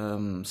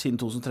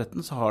siden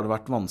 2013 så har det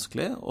vært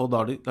vanskelig, og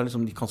da har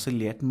liksom de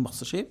kansellert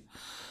masse skip.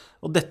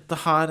 Og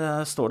dette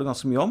her står det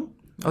ganske mye om.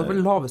 Ja, det var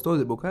laveste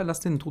ordreboka, jeg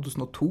leste innen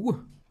 2002.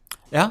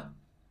 Ja,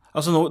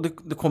 altså nå,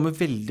 det kommer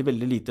veldig,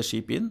 veldig lite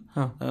skip inn,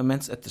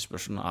 mens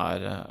etterspørselen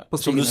er,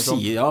 som du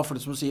sier, ja, for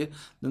det som du sier,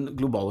 den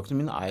globale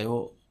økonomien er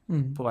jo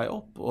på vei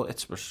opp, og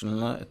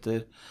etterspørselene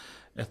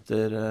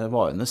etter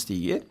varene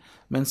stiger,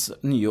 mens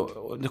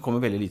det kommer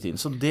veldig lite inn.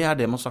 Så det er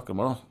det man snakker om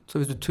da. Så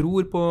hvis du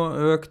tror på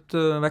økt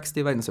vekst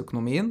i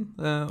verdensøkonomien,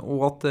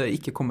 og at det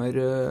ikke kommer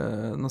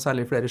noe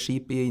særlig flere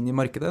skip inn i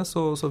markedet,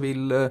 så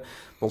vil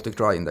Baltic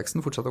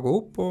Dry-indeksen fortsette å gå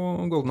opp,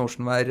 og Golden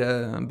Ocean være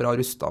bra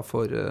rustet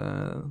for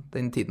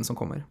den tiden som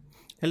kommer.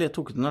 Jeg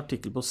tok en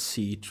artikkel på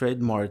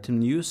Seatrade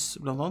Maritime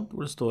News, blant annet,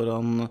 hvor det står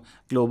om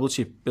Global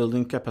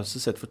Shipbuilding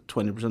Capacity set for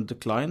 20%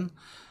 decline,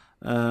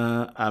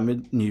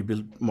 amid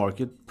newbuild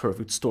market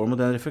perfect storm, og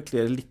den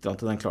reflekterer litt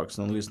til den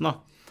Clarkson-analysen da.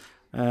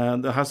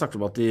 Det her snakker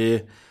om at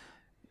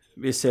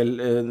vi ser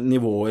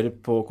nivåer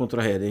på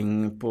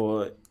kontrahering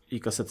på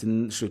ikke har sett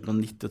siden slutten av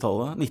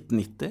 90-tallet,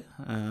 1990.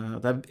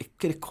 Det er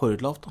ikke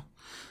rekordlavt da.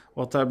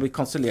 Og at det blir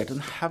kansellert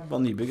en haug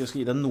av nybygg. Jeg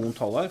skal gi deg noen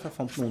tall her, for jeg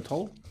fant noen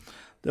tall.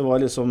 Det var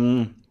liksom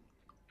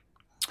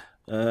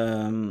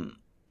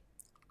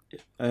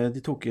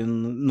de tok inn,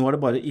 nå er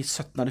det bare i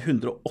 17 er det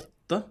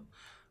 108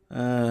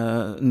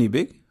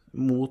 nybygg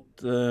mot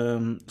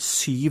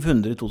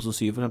 700 i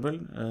 2007 for eksempel,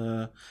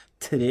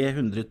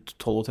 300 i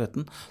 12 og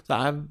 13. Så det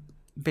er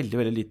veldig,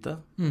 veldig lite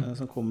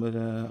som kommer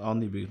av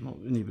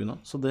nybyggene.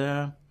 Så det,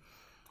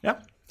 ja,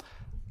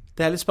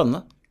 det er litt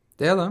spennende.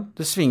 Det er det.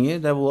 Det svinger,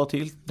 det er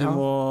volatilt.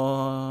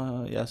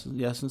 Jeg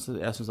synes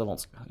det er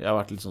vanskelig. Jeg har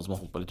vært litt sånn som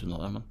har holdt på litt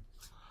unna det, men...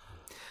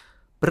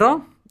 Bra.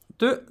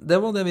 Du, det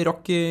var det vi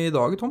rakk i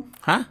dag, Tom.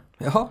 Hæ?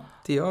 Ja,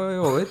 tida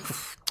er over.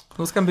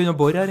 Nå skal jeg begynne å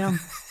bore her igjen.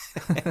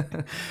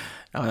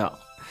 Ja.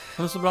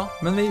 Det er så bra.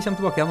 Men vi kommer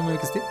tilbake igjen om en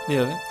ukes tid. Det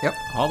gjør vi. Ja.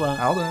 Ha det.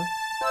 Ha det.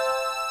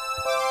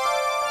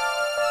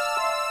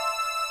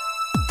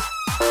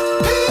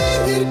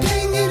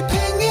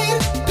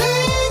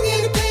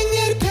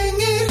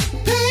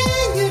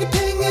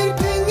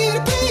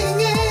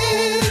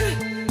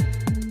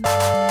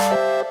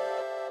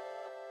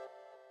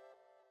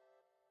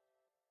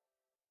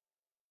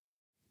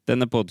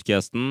 Denne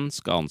podcasten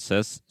skal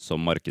anses som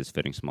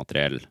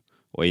markedsføringsmateriell,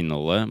 og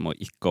innholdet må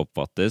ikke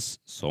oppfattes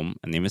som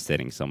en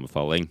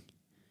investeringsanbefaling.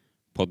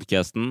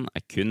 Podcasten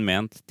er kun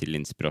ment til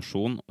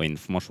inspirasjon og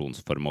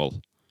informasjonsformål.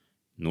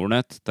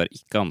 Nordnet tar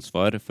ikke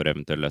ansvar for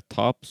eventuelle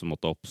tap som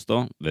måtte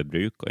oppstå ved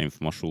bruk av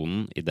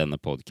informasjonen i denne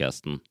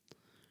podcasten.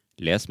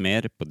 Les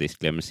mer på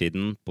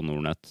disclaimer-siden på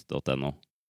nordnet.no.